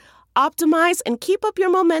life. Optimize and keep up your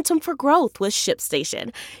momentum for growth with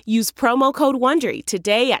ShipStation. Use promo code WONDERY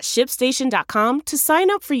today at ShipStation.com to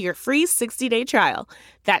sign up for your free 60-day trial.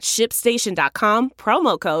 That's ShipStation.com,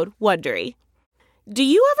 promo code WONDERY. Do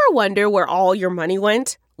you ever wonder where all your money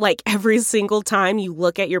went? Like every single time you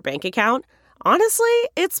look at your bank account? Honestly,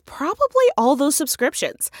 it's probably all those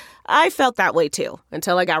subscriptions. I felt that way too,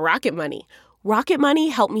 until I got Rocket Money. Rocket Money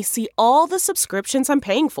helped me see all the subscriptions I'm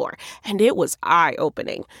paying for, and it was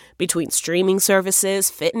eye-opening. Between streaming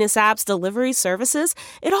services, fitness apps, delivery services,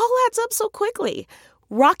 it all adds up so quickly.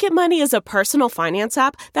 Rocket Money is a personal finance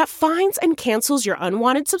app that finds and cancels your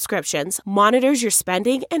unwanted subscriptions, monitors your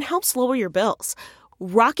spending, and helps lower your bills.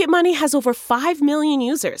 Rocket Money has over 5 million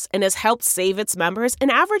users and has helped save its members an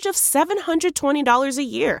average of $720 a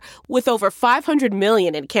year, with over 500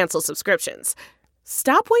 million in canceled subscriptions.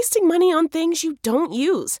 Stop wasting money on things you don't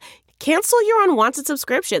use. Cancel your unwanted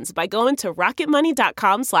subscriptions by going to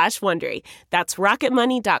rocketmoney.com/Wondery. That's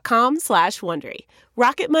rocketmoney.com/Wondery.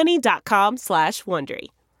 rocketmoney.com/Wondery.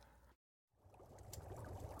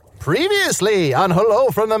 Previously on Hello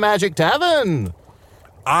from the Magic Tavern.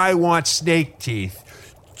 I want Snake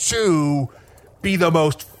Teeth to be the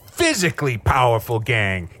most physically powerful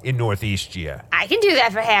gang in Northeastia. I can do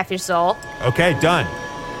that for half your soul. Okay, done.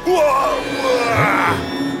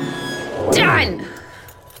 Done!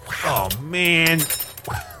 Oh, man.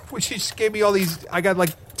 She just gave me all these... I got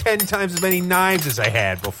like 10 times as many knives as I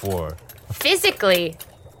had before. Physically,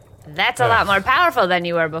 that's a lot more powerful than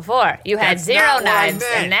you were before. You had That's 0 not what I knives,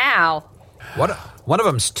 meant. and now... One of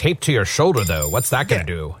them's taped to your shoulder, though. What's that going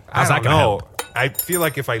to do? How's I that don't going to know. help? I feel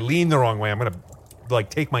like if I lean the wrong way, I'm going to,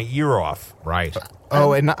 take my ear off. Right.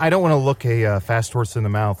 Oh, and I don't want to look a fast horse in the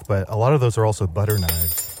mouth, but a lot of those are also butter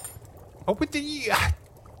knives. Oh, but you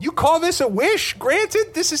call this a wish?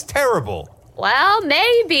 Granted, this is terrible. Well,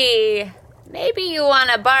 maybe. Maybe you want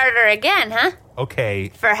to barter again, huh?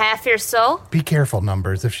 Okay. For half your soul? Be careful,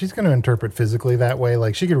 Numbers. If she's going to interpret physically that way,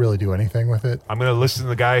 like, she could really do anything with it. I'm going to listen to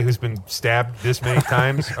the guy who's been stabbed this many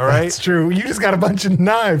times, all right? That's true. You just got a bunch of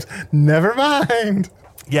knives. Never mind.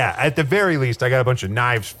 Yeah, at the very least, I got a bunch of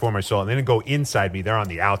knives for my soul, and they didn't go inside me. They're on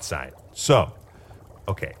the outside. So,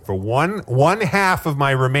 okay, for one half of my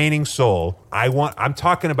remaining soul, I'm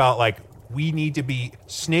talking about, like, we need to be...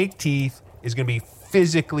 Snake Teeth is going to be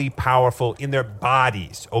physically powerful in their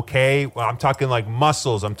bodies, okay? Well, I'm talking, like,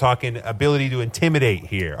 muscles. I'm talking ability to intimidate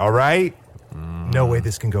here, all right? No way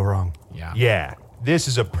this can go wrong. Yeah, this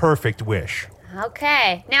is a perfect wish.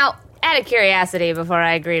 Okay. Now, out of curiosity before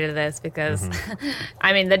I agree to this, because,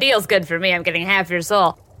 I mean, the deal's good for me. I'm getting half your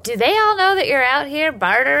soul. Do they all know that you're out here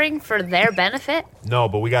bartering for their benefit? No,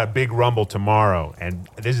 but we got a big rumble tomorrow, and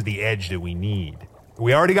this is the edge that we need.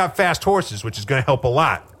 We already got fast horses, which is going to help a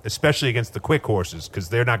lot, especially against the quick horses, because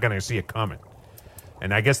they're not going to see it coming.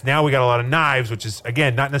 And I guess now we got a lot of knives, which is,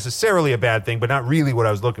 again, not necessarily a bad thing, but not really what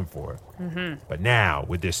I was looking for. Mm-hmm. But now,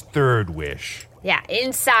 with this third wish... Yeah,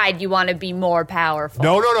 inside you want to be more powerful.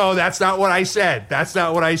 No, that's not what I said. That's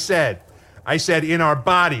not what I said. I said in our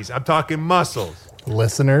bodies. I'm talking muscles.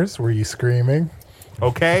 Listeners, were you screaming?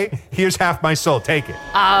 Okay? Here's half my soul. Take it.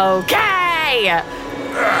 Okay!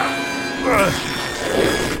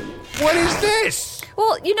 What is this?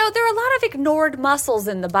 Well, there are a lot of ignored muscles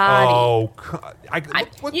in the body. Oh, God.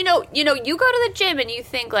 You go to the gym and you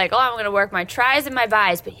think like, I'm going to work my tris and my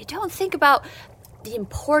bis, but you don't think about the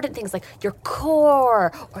important things like your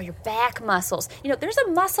core or your back muscles. There's a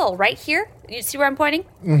muscle right here. You see where I'm pointing?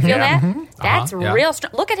 Feel that? Mm-hmm. That's real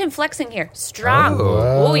strong. Look at him flexing here. Strong.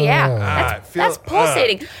 Oh, yeah. That's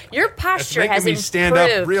pulsating. Your posture has improved. It's making me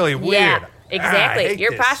stand up really weird. Yeah, exactly.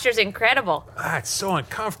 Your this. posture's incredible. It's so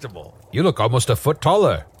uncomfortable. You look almost a foot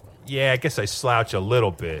taller. Yeah, I guess I slouch a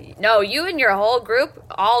little bit. No, you and your whole group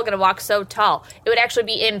all going to walk so tall. It would actually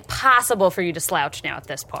be impossible for you to slouch now at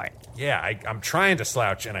this point. Yeah, I'm trying to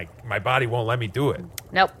slouch, and my body won't let me do it.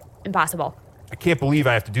 Nope, impossible. I can't believe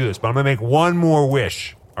I have to do this, but I'm going to make one more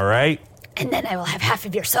wish, all right? And then I will have half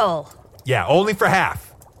of your soul. Yeah, only for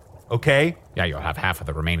half, okay? Yeah, you'll have half of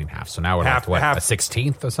the remaining half. So now we're Half- left, half- a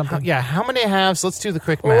 16th or something? How many halves? Let's do the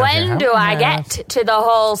quick math. here. When How do I many halves? get to the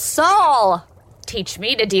whole soul? Teach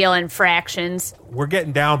me to deal in fractions. We're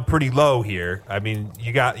getting down pretty low here. I mean,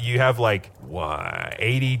 you have like,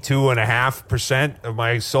 82.5% of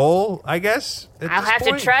my soul, I guess? I'll have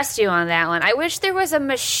to trust you on that one. I wish there was a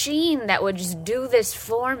machine that would just do this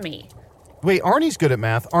for me. Wait, Arnie's good at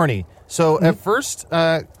math. Arnie, so at first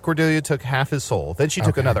Cordelia took half his soul. Then she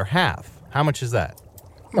took another half. How much is that?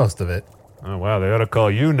 Most of it. Oh, wow, they ought to call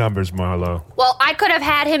you numbers, Marlo. Well, I could have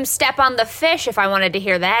had him step on the fish if I wanted to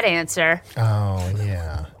hear that answer. Oh,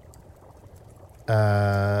 yeah.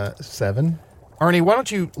 7? Arnie, why don't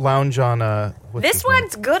you lounge on... what's This his name?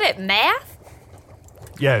 one's good at math?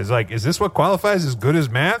 Yeah, it's like, is this what qualifies as good as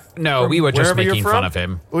math? No, we were just Wherever you're making from? fun of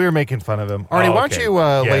him. We were making fun of him. Arnie, why don't okay. you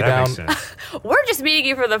lay that down... makes sense. We're just meeting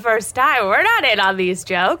you for the first time. We're not in on these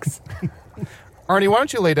jokes. Arnie, why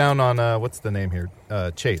don't you lay down on... what's the name here?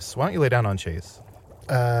 Chase. Why don't you lay down on Chase?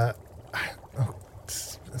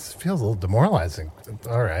 This feels a little demoralizing.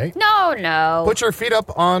 All right. No. Put your feet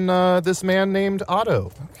up on this man named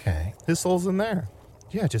Otto. Okay. His soul's in there.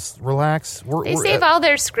 Yeah, just relax. They save all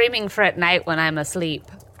their screaming for at night when I'm asleep.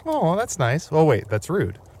 Oh, that's nice. Oh, wait, that's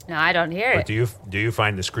rude. No, I don't hear But it. do you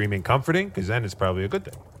find the screaming comforting? Because then it's probably a good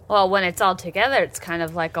thing. Well, when it's all together, it's kind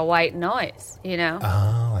of like a white noise, you know?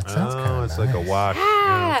 Oh, that sounds kind of it's nice. like a wash.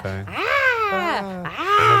 Yeah, okay.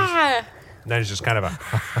 And then it's just kind of a...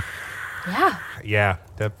 Yeah. Yeah,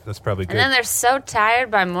 that's probably good. And then they're so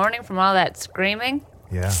tired by morning from all that screaming.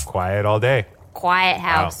 Yeah. Quiet all day. Quiet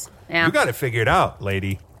house. Wow. Yeah. You got it figured out,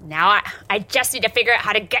 lady. Now I just need to figure out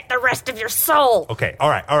how to get the rest of your soul. Okay, all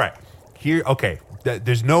right. Here, okay.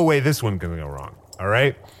 There's no way this one can go wrong, all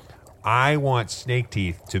right? I want Snake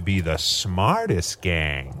Teeth to be the smartest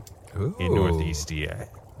gang in Northeastia.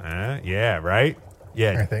 Yeah, right?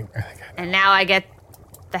 Yeah. I think. And now I get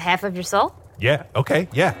the half of your soul? Yeah, okay,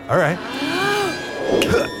 yeah, all right.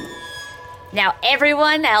 Now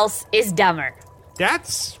everyone else is dumber.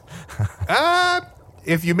 That's...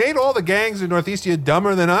 if you made all the gangs in Northeastia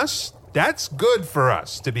dumber than us, that's good for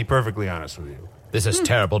us, to be perfectly honest with you. This is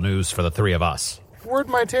terrible news for the three of us. Where'd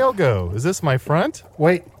my tail go? Is this my front?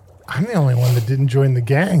 Wait, I'm the only one that didn't join the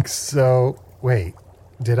gang, so... Wait,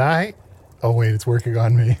 did I? Oh, wait, it's working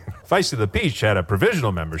on me. Feist of the Peach had a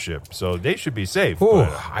provisional membership, so they should be safe. Ooh,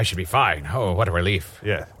 but, I should be fine. Oh, what a relief.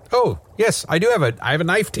 yeah. Oh, yes, I have a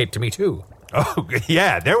knife taped to me, too. Oh,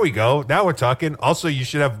 yeah, there we go. Now we're talking. Also, you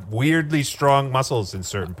should have weirdly strong muscles in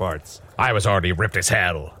certain parts. I was already ripped as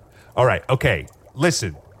hell. All right, okay.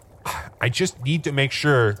 Listen, I just need to make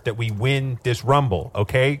sure that we win this Rumble,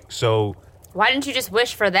 okay? So... Why didn't you just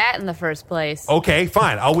wish for that in the first place? Okay,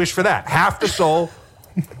 fine. I'll wish for that. Half the soul.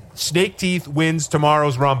 Snake Teeth wins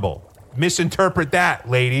tomorrow's Rumble. Misinterpret that,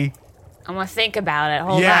 lady. I'm going to think about it.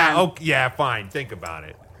 Hold yeah, on. okay, yeah, fine. Think about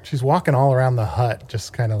it. She's walking all around the hut,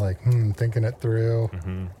 just kind of like, thinking it through.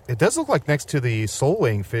 Mm-hmm. It does look like next to the soul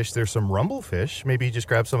weighing fish, there's some rumble fish. Maybe you just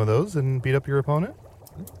grab some of those and beat up your opponent?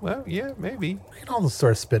 Well, yeah, maybe. We can all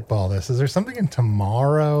sort of spitball this. Is there something in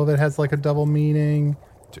tomorrow that has like a double meaning?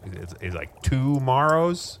 It's like 2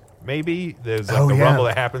 morrows, maybe. There's like the yeah. Rumble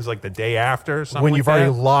that happens like the day after, something When like you've that.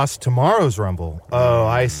 already lost tomorrow's rumble. Oh,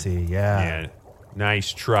 I see. Yeah,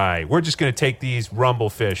 nice try. We're just going to take these Rumble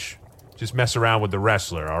fish, just mess around with the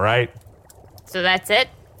wrestler, all right? So that's it?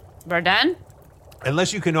 We're done?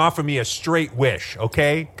 Unless you can offer me a straight wish,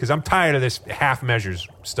 okay? Because I'm tired of this half measures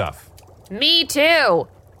stuff. Me too.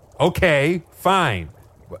 Okay, fine.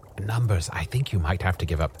 Numbers, I think you might have to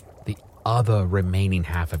give up the other remaining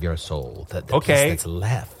half of your soul. The piece that's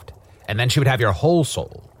left. And then she would have your whole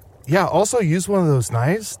soul. Yeah, also use one of those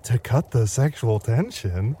knives to cut the sexual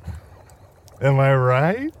tension. Am I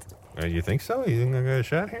right? You think so? You think I got a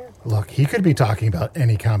shot here? Look, he could be talking about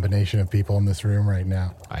any combination of people in this room right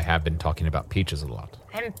now. I have been talking about peaches a lot.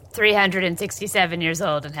 I'm 367 years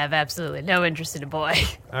old and have absolutely no interest in a boy.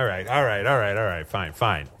 All right.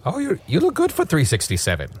 Fine. Oh, you look good for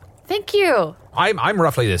 367. Thank you. I'm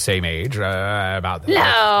roughly the same age, about that.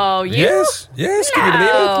 No, you? Yes, can you believe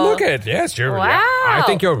it? Look at yes, you're. Wow. I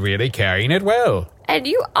think you're really carrying it well. And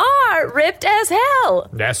you are ripped as hell.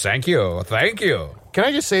 Yes, thank you. Can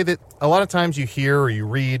I just say that a lot of times you hear or you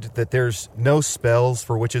read that there's no spells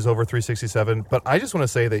for witches over 367, but I just want to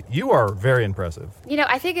say that you are very impressive. You know,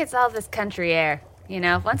 I think it's all this country air. You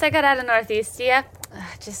know, once I got out of Northeastia,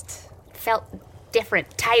 just felt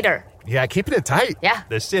different, tighter. Yeah, keeping it tight. Yeah.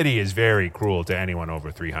 The city is very cruel to anyone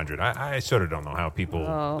over 300. I sort of don't know how people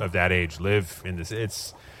of that age live in this.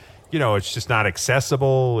 It's, it's just not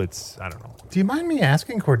accessible. I don't know. Do you mind me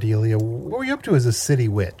asking, Cordelia, what were you up to as a city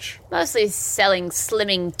witch? Mostly selling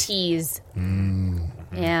slimming teas.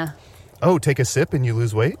 Yeah. Oh, take a sip and you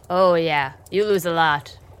lose weight? Oh, yeah. You lose a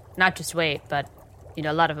lot. Not just weight, but,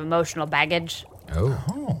 a lot of emotional baggage.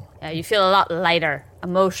 Oh. Yeah, you feel a lot lighter,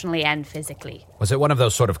 emotionally and physically. Was it one of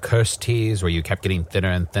those sort of cursed teas where you kept getting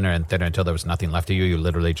thinner and thinner and thinner until there was nothing left of you? You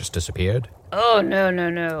literally just disappeared? Oh,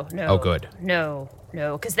 no. Oh, good. No,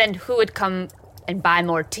 because then who would come and buy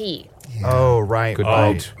more tea? Yeah. Oh, right. Good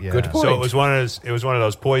point. Yeah. Good point. So it was one of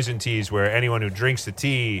those poison teas where anyone who drinks the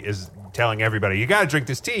tea is telling everybody, you got to drink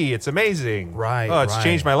this tea. It's amazing. Right. Oh, it's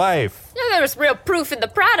changed my life. No, there was real proof in the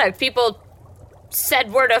product. People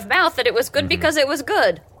said word of mouth that it was good because it was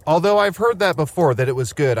good. Although I've heard that before, that it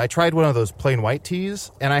was good. I tried one of those plain white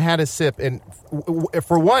teas, and I had a sip, and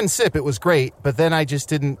for one sip, it was great, but then I just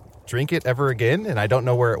didn't drink it ever again, and I don't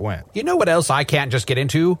know where it went. You know what else I can't just get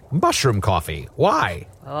into? Mushroom coffee. Why?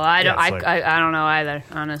 Oh, I don't. Yeah, I don't know either.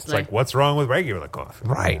 Honestly, It's like, what's wrong with regular coffee?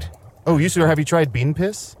 Right. Oh, have you tried bean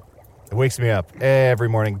piss? It wakes me up every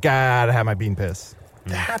morning. Gotta have my bean piss.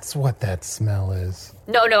 That's what that smell is.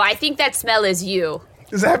 No. I think that smell is you.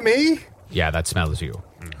 Is that me? Yeah, that smell is you.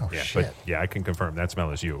 Oh, Yeah, shit. but I can confirm that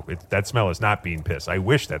smell is you. That smell is not bean piss. I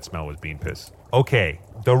wish that smell was bean piss. Okay,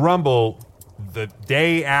 the Rumble, the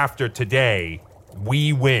day after today,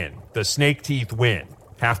 we win. The Snake Teeth win.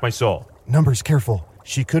 Half my soul. Numbers, careful.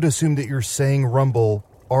 She could assume that you're saying rumble,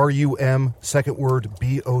 R-U-M, second word,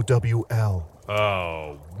 B-O-W-L.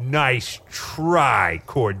 Oh, nice try,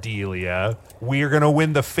 Cordelia. We're going to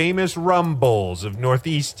win the famous Rumbles of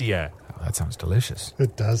Northeastia. That sounds delicious.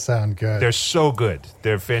 It does sound good. They're so good.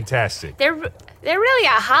 They're fantastic. They're really a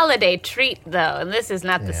holiday treat, though, and this is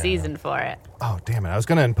not the season for it. Oh, damn it. I was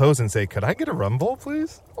going to impose and say, could I get a rum bowl,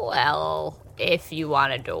 please? Well, if you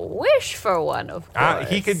wanted to wish for one, of course.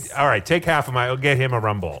 He could. All right, take half of I'll get him a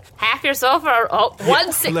rum bowl. Half your soul for one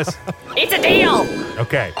Listen. It's a deal.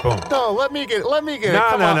 Okay, boom. No, let me get it. No,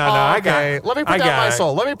 Come no, on. no, Oh, I okay. got it. Let me put I down got my it.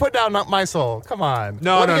 soul. Let me put down my soul. Come on.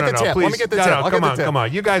 No, Let me no, get no, the tip. please. Let me get the No, tip. no, I'll come get the on, tip. come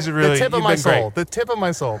on. You guys are really. The tip of you've my been great. soul. The tip of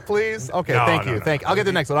my soul, please. Okay, No, thank no, you. no. Thank you. I'll get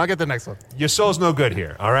the next one. I'll get the next one. Your soul's no good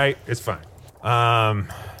here. All right, it's fine.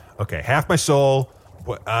 Okay, half my soul.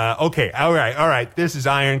 Okay, all right. This is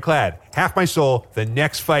ironclad. Half my soul. The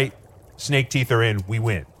next fight, snake teeth are in. We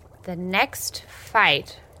win. The next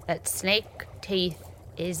fight that Snake Teeth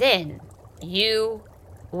is in, you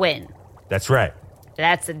win. That's right.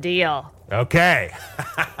 That's a deal. Okay.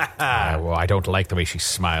 Well, I don't like the way she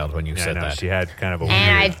smiled when you said that. She had kind of a weird.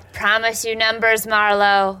 And I promise you, Numbers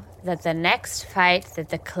Marlowe, that the next fight that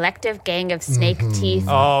the collective gang of Snake Teeth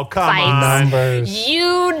Oh, come fights, on. Numbers.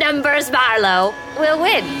 you, Numbers Marlowe, will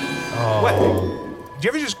win. What? Do you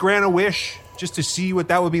ever just grant a wish just to see what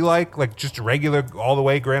that would be like? Like just a regular, all the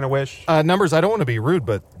way grant a wish? Numbers, I don't want to be rude,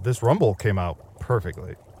 but this rumble came out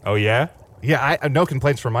perfectly. Oh, yeah? Yeah, I no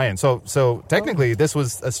complaints from my end. So technically, this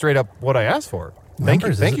was a straight up what I asked for. Thank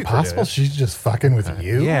Numbers, you. Thank is you it for possible this. she's just fucking with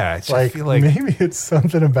you? yeah, I feel like- maybe it's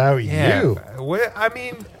something about Yeah. you. Well, I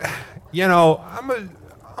mean,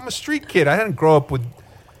 I'm a street kid. I didn't grow up with.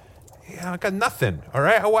 I got nothing. All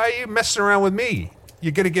right, why are you messing around with me?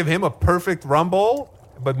 You're gonna give him a perfect rumble,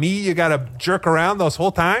 but me, you gotta jerk around this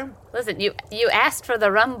whole time. Listen, you asked for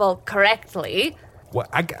the rumble correctly. What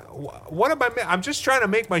am I? I'm just trying to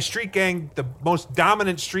make my street gang the most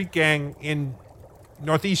dominant street gang in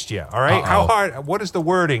Northeast. Yeah. All right. How hard? What is the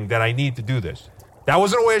wording that I need to do this? That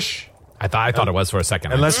wasn't a wish. I thought it was for a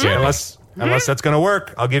second. Unless that's gonna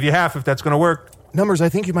work, I'll give you half if that's gonna work. Numbers, I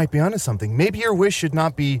think you might be onto something. Maybe your wish should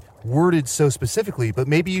not be worded so specifically, but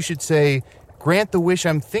maybe you should say, grant the wish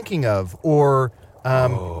I'm thinking of, or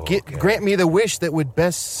grant me the wish that would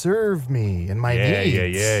best serve me and my needs.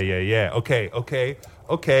 Yeah. Okay.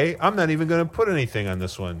 I'm not even going to put anything on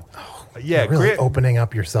this one. You're really opening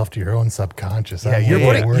up yourself to your own subconscious. Yeah,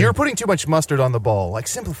 you're putting too much mustard on the ball. Like,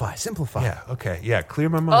 simplify. Yeah, okay. Yeah, clear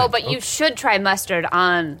my mind. Oh, but you should try mustard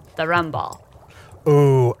on the rumble.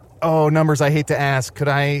 Oh, Numbers, I hate to ask. Could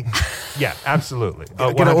I... Yeah, absolutely.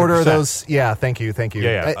 Get an order of those? Yeah, thank you.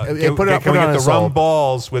 Yeah. Put it Can on we get the soul. rum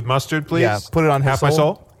balls with mustard, please? Yeah, put it on half his my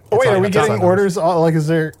soul. soul. Oh, wait, That's are fine, we that's getting fine, orders? Like, is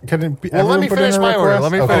there... Can it be... Well, let me everyone put in finish a my order. request?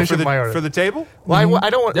 Let me finish for my order. the table. Well, I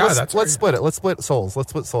don't want. Yeah, let's split it. Let's split souls.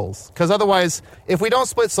 Because otherwise, if we don't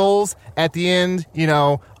split souls at the end,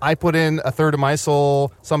 I put in a third of my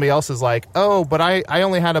soul. Somebody else is like, oh, but I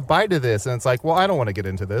only had a bite of this, and it's like, well, I don't want to get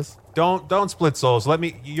into this. Don't split souls.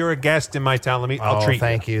 You're a guest in my town. I'll treat you.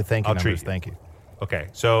 Thank you. I'll Numbers, treat you. Thank you. Okay,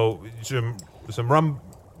 so some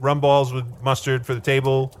rum balls with mustard for the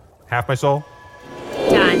table. Half my soul.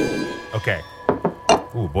 Done. Okay.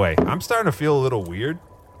 Oh boy, I'm starting to feel a little weird.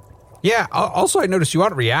 Yeah, also I noticed you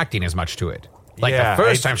aren't reacting as much to it. Like Yeah, the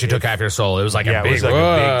first time she took half your soul, it was like a big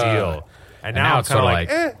deal. And now it's I'm sort of kind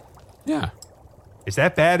of like, yeah. Is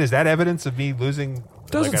that bad? Is that evidence of me losing?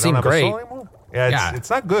 Doesn't I don't seem have a great. soul anymore? Yeah, it's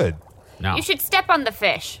not good. No. You should step on the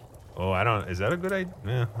fish. Oh, I don't. Is that a good idea?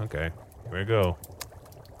 Yeah. Okay. Here we go.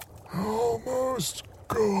 Almost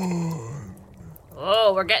gone.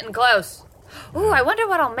 Oh, we're getting close. Ooh, I wonder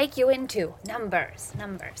what I'll make you into. Numbers.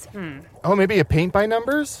 Oh, maybe a paint by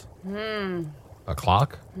numbers? A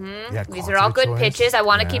clock? Yeah, These are all good pitches. I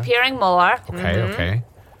want to keep hearing more. Okay.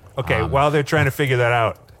 Okay. While they're trying to figure that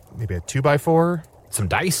out, Maybe a 2x4? Some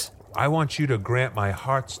dice? I want you to grant my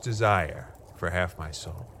heart's desire for half my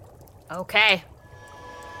soul. Okay.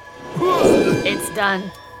 It's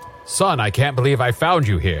done. Son, I can't believe I found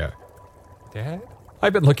you here. Dad,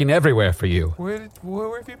 I've been looking everywhere for you. where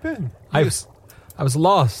have you been? I was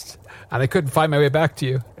lost, and I couldn't find my way back to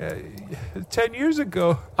you. 10 years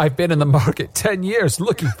ago. I've been in the market 10 years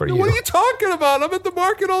looking for you. What are you talking about? I'm at the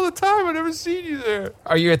market all the time. I've never seen you there.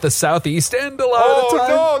 Are you at the southeast end a lot of the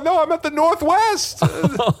time? No, I'm at the northwest.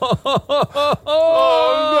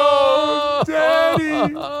 Oh, no,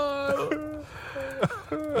 Daddy.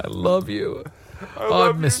 I love you.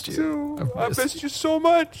 I've missed you. too. I've I missed you so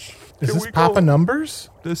much. Is Can this we Papa go? Numbers?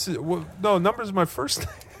 This is no Numbers is my first name.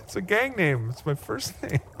 It's a gang name. It's my first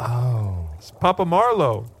name. Oh. It's Papa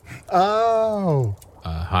Marlowe. Oh.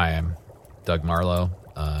 Hi, I'm Doug Marlowe.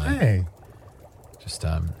 Hey. Just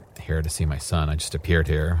here to see my son. I just appeared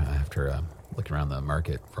here after looking around the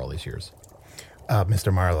market for all these years.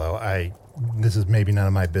 Mr. Marlowe, this is maybe none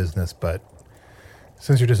of my business, but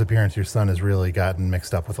Since your disappearance, your son has really gotten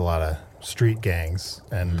mixed up with a lot of street gangs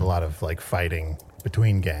and a lot of, like, fighting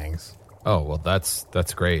between gangs. Oh, well, that's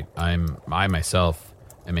great. I myself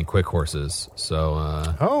am in quick horses, so,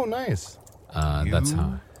 Oh, nice. that's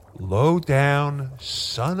how... Low down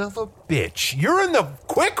son of a bitch. You're in the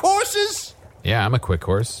quick horses? Yeah, I'm a quick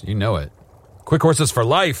horse. You know it. Quick horses for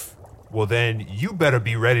life. Well, then you better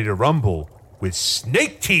be ready to rumble with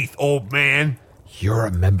snake teeth, old man. You're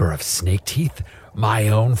a member of Snake Teeth? My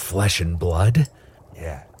own flesh and blood?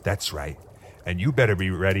 Yeah, that's right. And you better be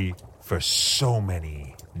ready for so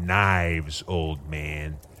many knives, old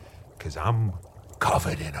man. Because I'm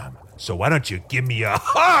covered in them. So why don't you give me a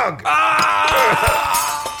hug?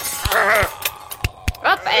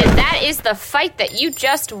 And that is the fight that you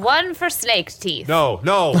just won for Snake Teeth. No.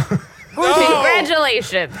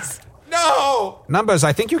 Congratulations. No! Numbers,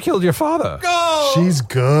 I think you killed your father. No! She's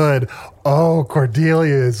good. Oh,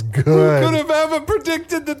 Cordelia is good. Who could have ever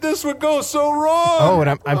predicted that this would go so wrong? Oh,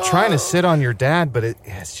 and I'm trying to sit on your dad, but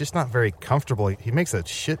it's just not very comfortable. He makes a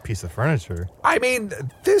shit piece of furniture. I mean,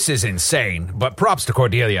 this is insane, but props to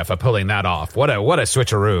Cordelia for pulling that off. What a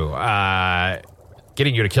switcheroo.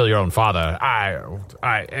 Getting you to kill your own father.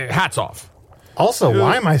 Hats off. Also,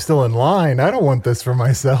 why am I still in line? I don't want this for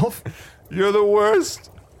myself. You're the worst.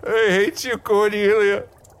 I hate you, Cordelia.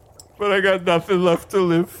 But I got nothing left to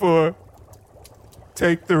live for.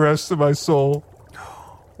 Take the rest of my soul.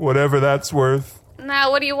 Whatever that's worth. Now,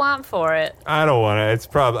 what do you want for it? I don't want it. It's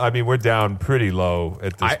probably... I mean, we're down pretty low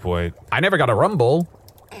at this point. I never got a rumble.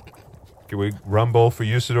 Can we rumble for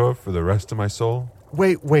Usador for the rest of my soul?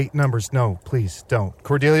 Wait, Numbers, no, please don't.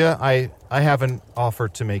 Cordelia, I have an offer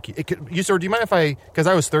to make you. Usador, do you mind if because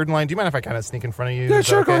I was third in line, do you mind if I kind of sneak in front of you? Yeah, Is that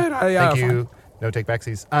sure, okay? go ahead. Thank you. No take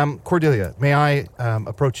backsies. Cordelia, may I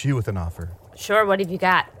approach you with an offer? Sure, what have you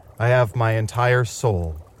got? I have my entire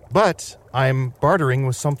soul, but I'm bartering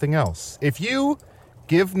with something else. If you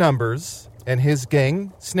give Numbers and his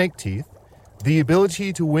gang, Snake Teeth, the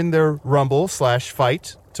ability to win their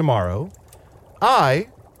rumble/fight tomorrow, I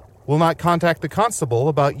will not contact the constable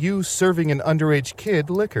about you serving an underage kid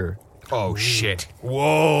liquor. Oh, shit.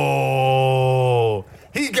 Whoa!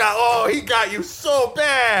 He got you so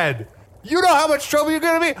bad! You know how much trouble you're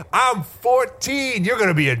gonna be? I'm 14. You're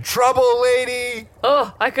gonna be in trouble, lady.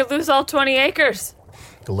 Oh, I could lose all 20 acres.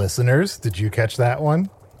 Listeners, did you catch that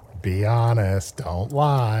one? Be honest. Don't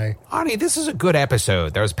lie. Honey, this is a good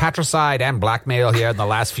episode. There's patricide and blackmail here in the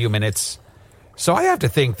last few minutes. So I have to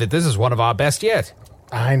think that this is one of our best yet.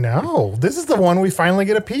 I know. This is the one we finally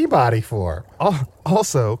get a Peabody for.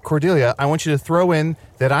 Also, Cordelia, I want you to throw in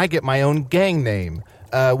that I get my own gang name.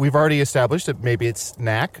 We've already established that maybe it's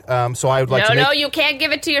Knack, so I would like to No, you can't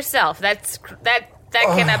give it to yourself. That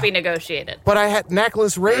cannot be negotiated. But I had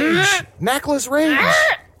Knackless Rage. Knackless Rage.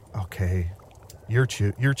 Okay. You're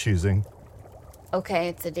choosing. Okay,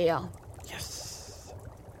 it's a deal. Yes.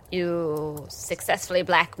 You successfully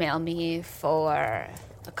blackmail me for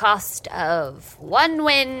the cost of 1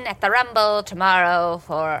 win at the Rumble tomorrow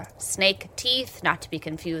for Snake Teeth, not to be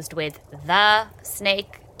confused with the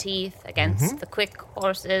Snake Teeth against the Quick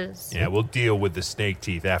Horses. Yeah, we'll deal with the Snake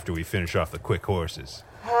Teeth after we finish off the Quick Horses.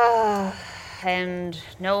 And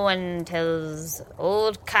no one tells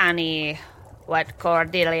old Connie what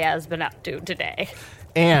Cordelia has been up to today.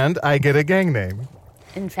 And I get a gang name.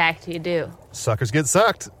 In fact, you do. Suckers get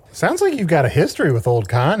sucked. Sounds like you've got a history with old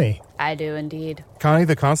Connie. I do indeed. Connie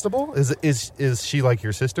the Constable? Is she like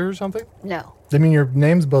your sister or something? No. I mean, your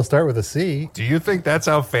names both start with a C. Do you think that's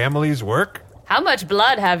how families work? How much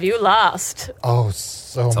blood have you lost? Oh,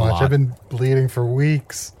 so That's a much. lot. I've been bleeding for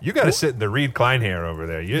weeks. You got to sit in the Reed Klein hair over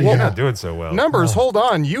there. You're not doing so well. Numbers, hold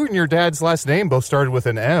on. You and your dad's last name both started with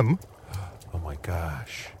an M. Oh my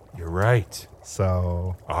gosh, you're right.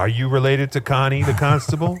 So, Are you related to Connie the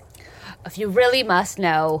Constable? If you really must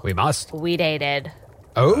know, We must. we dated.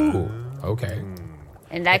 Oh, okay.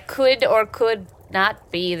 And that could or could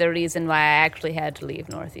not be the reason why I actually had to leave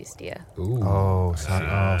Northeastia. Ooh.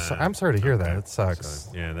 so I'm sorry to hear that. It sucks.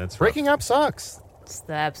 Yeah, that's Breaking up sucks. It's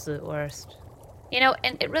the absolute worst. You know,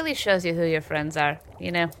 and it really shows you who your friends are,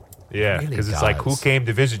 you know? Yeah, Really because it's like, who does. came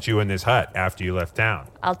to visit you in this hut after you left town?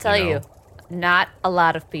 I'll tell you, know? not a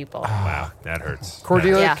lot of people. Wow, that hurts.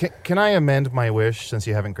 Cordelia, Yeah. can I amend my wish since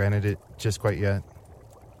you haven't granted it just quite yet?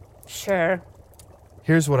 Sure.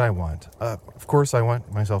 Here's what I want. Of course, I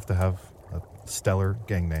want myself to have a stellar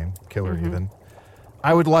gang name, killer even.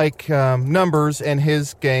 I would like Numbers and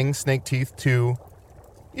his gang, Snake Teeth, to,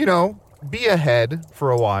 be ahead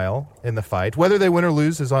for a while in the fight. Whether they win or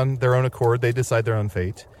lose is on their own accord. They decide their own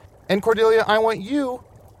fate. And Cordelia, I want you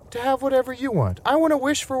to have whatever you want. I want to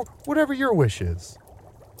wish for whatever your wish is.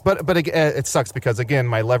 But it sucks because, again,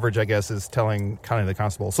 my leverage, I guess, is telling Connie the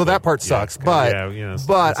Constable. So that part sucks. But I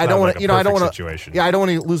don't want to. I don't want to. Yeah, I don't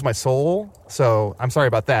want to lose my soul. So I'm sorry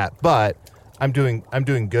about that. But I'm doing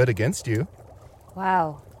good against you.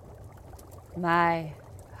 Wow. My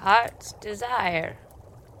heart's desire.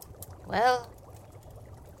 Well,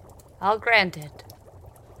 I'll grant it.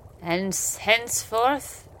 And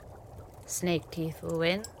henceforth, Snake Teeth will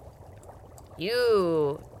win.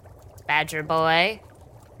 You, Badger Boy,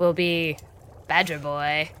 will be Badger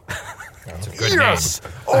Boy. That's a good name.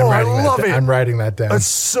 Oh, I love it. I'm writing that down. That's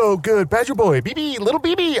so good. Badger Boy, BB, little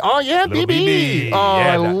BB. Oh, yeah, Little BB. BB. Oh,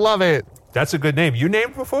 Yeah, I love it. That's a good name. You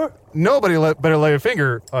named before? Nobody better lay a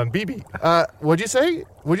finger on BB. What'd you say?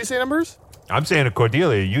 What'd you say, Numbers? I'm saying to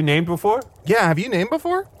Cordelia. You named before? Yeah, have you named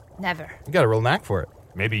before? Never. You got a real knack for it.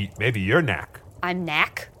 Maybe you're Knack. I'm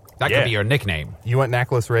Knack. That could be your nickname. You want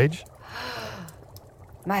Knackless Rage?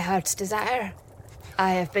 My heart's desire.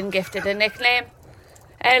 I have been gifted a nickname.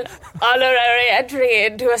 An honorary entry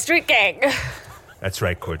into a street gang. That's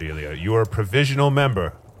right, Cordelia. You are a provisional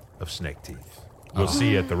member of Snake Teeth. We'll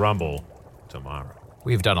see you at the Rumble tomorrow.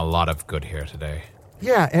 We've done a lot of good here today.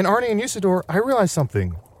 Yeah, and Arnie and Usador, I realized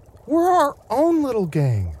something. We're our own little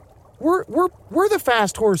gang. We're the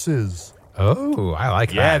fast horses. Oh, I like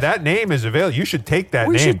that. Yeah, that name is available. You should take that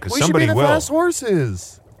We name should because somebody be the will. fast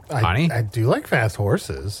horses. I do like fast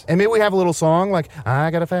horses. And maybe we have a little song like, I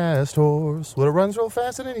got a fast horse, well, it runs real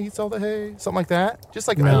fast and it eats all the hay. Something like that. Just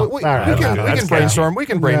like, No. we All right, can brainstorm. We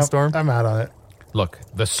can brainstorm. No, I'm out on it. Look,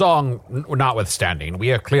 the song notwithstanding,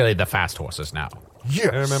 we are clearly the fast horses now. Yes.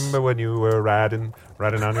 I remember when you were riding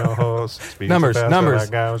on your horse. Numbers. It's good.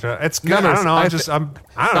 Numbers. I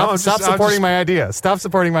don't know. Stop supporting my idea. Stop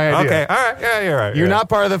supporting my idea. Okay, all right. Yeah, you're right. You're not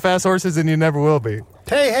part of the fast horses and you never will be.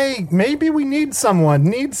 Hey, maybe we need someone.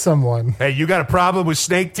 Hey, you got a problem with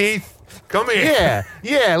Snake Teeth? Come here.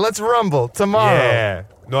 Yeah, let's rumble tomorrow. Yeah.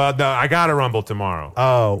 No, I got to rumble tomorrow.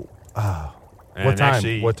 Oh. And What time?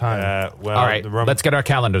 Actually, What time? Well, All right, let's get our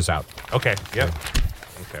calendars out. Okay, yep.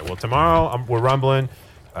 Okay, well, tomorrow we're rumbling.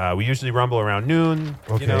 We usually rumble around noon,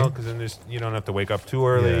 Okay. because then you don't have to wake up too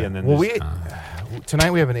early. Yeah. And then Well,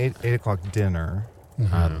 tonight we have an 8 o'clock dinner.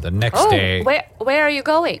 The next day... Where are you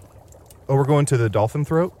going? Oh, we're going to the Dolphin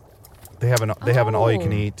Throat. They have an all you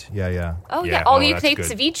can eat. Yeah. Oh, Yeah, yeah. All oh, you that's can eat good.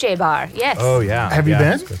 ceviche bar. Yes. Oh, yeah. Have you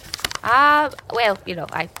been? Well,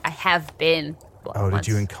 I have been. Oh, once.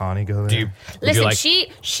 did you and Connie go there? Do you, would Listen, you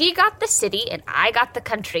like... she got the city and I got the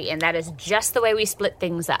country, and that is just the way we split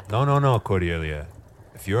things up. No, Cordelia.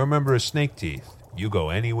 If you're a member of Snake Teeth, you go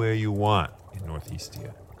anywhere you want in Northeast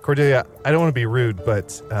here. Cordelia, I don't want to be rude,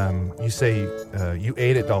 but you say you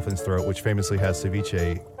ate at Dolphin's Throat, which famously has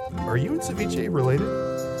ceviche. Are you and ceviche related?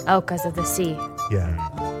 Oh, because of the sea. Yeah.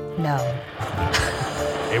 No.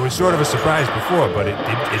 It was sort of a surprise before, but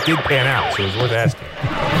it did pan out, so it was worth asking.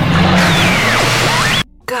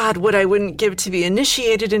 God, what I wouldn't give to be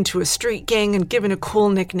initiated into a street gang and given a cool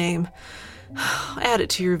nickname. Add it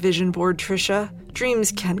to your vision board, Trisha.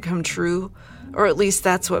 Dreams can come true. Or at least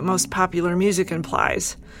that's what most popular music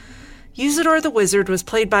implies. Usador the Wizard was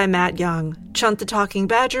played by Matt Young. Chunt the Talking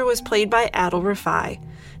Badger was played by Adel Rafai.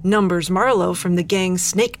 Numbers Marlowe from the gang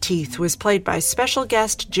Snake Teeth was played by special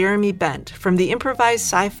guest Jeremy Bent from the improvised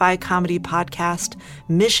sci-fi comedy podcast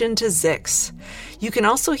Mission to Zyxx. You can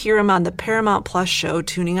also hear him on the Paramount Plus show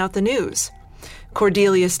Tuning Out the News.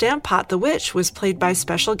 Cordelia Stampot the Witch was played by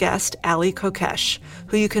special guest Allie Kokesh,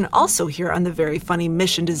 who you can also hear on the very funny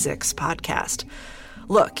Mission to Zyxx podcast.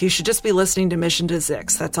 Look, you should just be listening to Mission to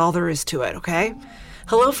Zyxx. That's all there is to it, okay?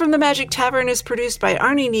 Hello from the Magic Tavern is produced by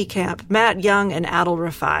Arnie Niekamp, Matt Young, and Adel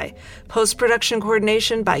Rafai. Post-production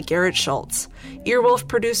coordination by Garrett Schultz. Earwolf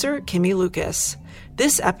producer Kimmy Lucas.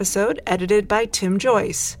 This episode edited by Tim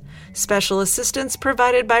Joyce. Special assistance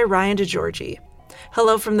provided by Ryan DeGiorgi.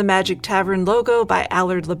 Hello from the Magic Tavern logo by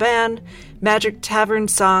Allard Laban. Magic Tavern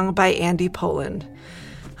song by Andy Poland.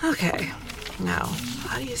 Okay, now,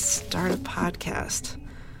 how do you start a podcast?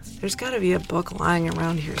 There's got to be a book lying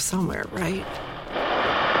around here somewhere, right?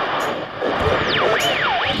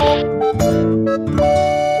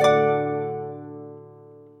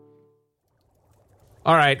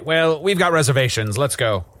 All right, well, we've got reservations. Let's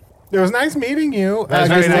go. It was nice meeting you. That was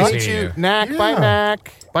very Good nice to meet meeting you. you. Knack, bye,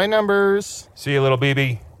 Knack. Bye, Numbers. See you, little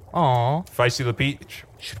BB. Aw. Feisty the Peach.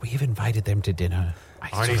 Should we have invited them to dinner?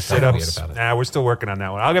 Arnie sit-ups. Nah, we're still working on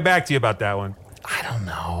that one. I'll get back to you about that one. I don't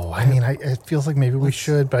know. I mean, it feels like maybe we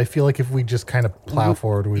should, but I feel like if we just kind of plow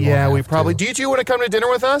forward, we Yeah, won't we have probably... to. Do you two want to come to dinner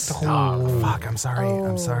with us? Oh, fuck. I'm sorry.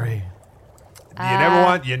 I'm sorry.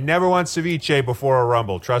 You never want ceviche before a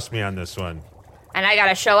rumble. Trust me on this one. And I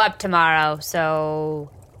gotta show up tomorrow,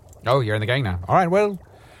 so... Oh, you're in the gang now. All right, well,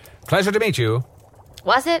 pleasure to meet you.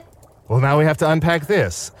 Was it? Well, now we have to unpack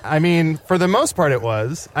this. I mean, for the most part it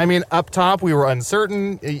was. I mean, up top we were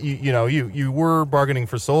uncertain. You were bargaining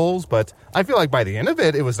for souls, but I feel like by the end of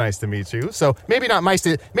it, it was nice to meet you. So maybe not nice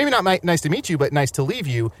to meet you, but nice to leave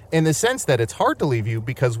you in the sense that it's hard to leave you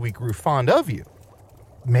because we grew fond of you.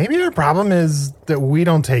 Maybe our problem is that we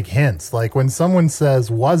don't take hints. Like when someone says,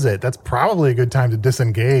 was it? That's probably a good time to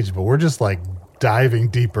disengage, but we're just like diving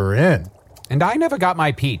deeper in. And I never got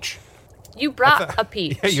my peach. You brought a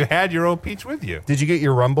peach. Yeah, you had your own peach with you. Did you get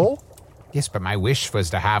your rumble? Yes, but my wish was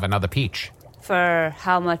to have another peach. For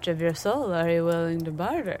how much of your soul are you willing to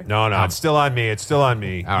barter? No, it's still on me. It's still on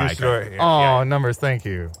me. All right, Sure. Oh, Numbers, thank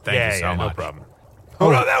you. Thank you so much. No problem.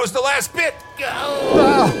 Oh, no, that was the last bit.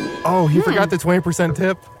 Oh, he forgot the 20%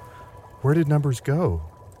 tip. Where did Numbers go?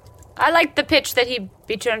 I liked the pitch that he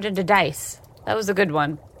be turned into dice. That was a good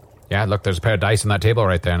one. Yeah, look, there's a pair of dice on that table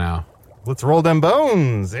right there now. Let's roll them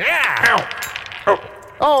bones. Yeah!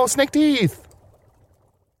 Oh, snake teeth.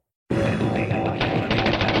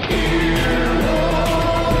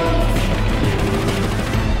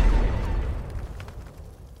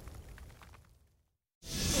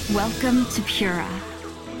 Welcome to Pura,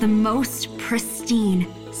 the most pristine,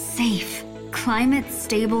 safe,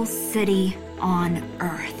 climate-stable city on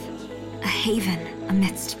Earth. A haven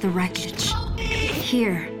amidst the wreckage.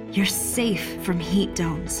 Here, you're safe from heat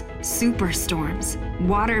domes, superstorms,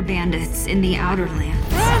 water bandits in the outer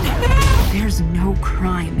lands. There's no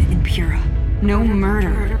crime in Pura, no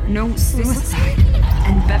murder, no suicide,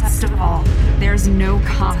 and best of all, there's no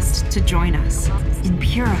cost to join us. In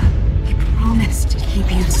Pura, we promise to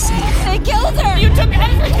keep you safe. They killed her! You took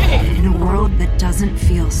everything! In a world that doesn't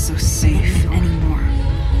feel so safe anymore,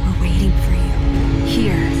 we're waiting for you,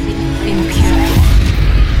 here in Pura.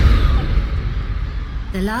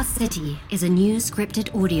 The Last City is a new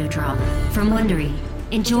scripted audio drama from Wondery.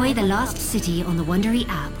 Enjoy The Last City on the Wondery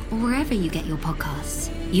app or wherever you get your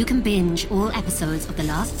podcasts. You can binge all episodes of The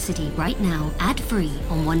Last City right now, ad-free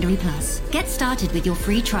on Wondery Plus. Get started with your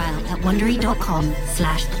free trial at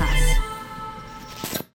Wondery.com/plus.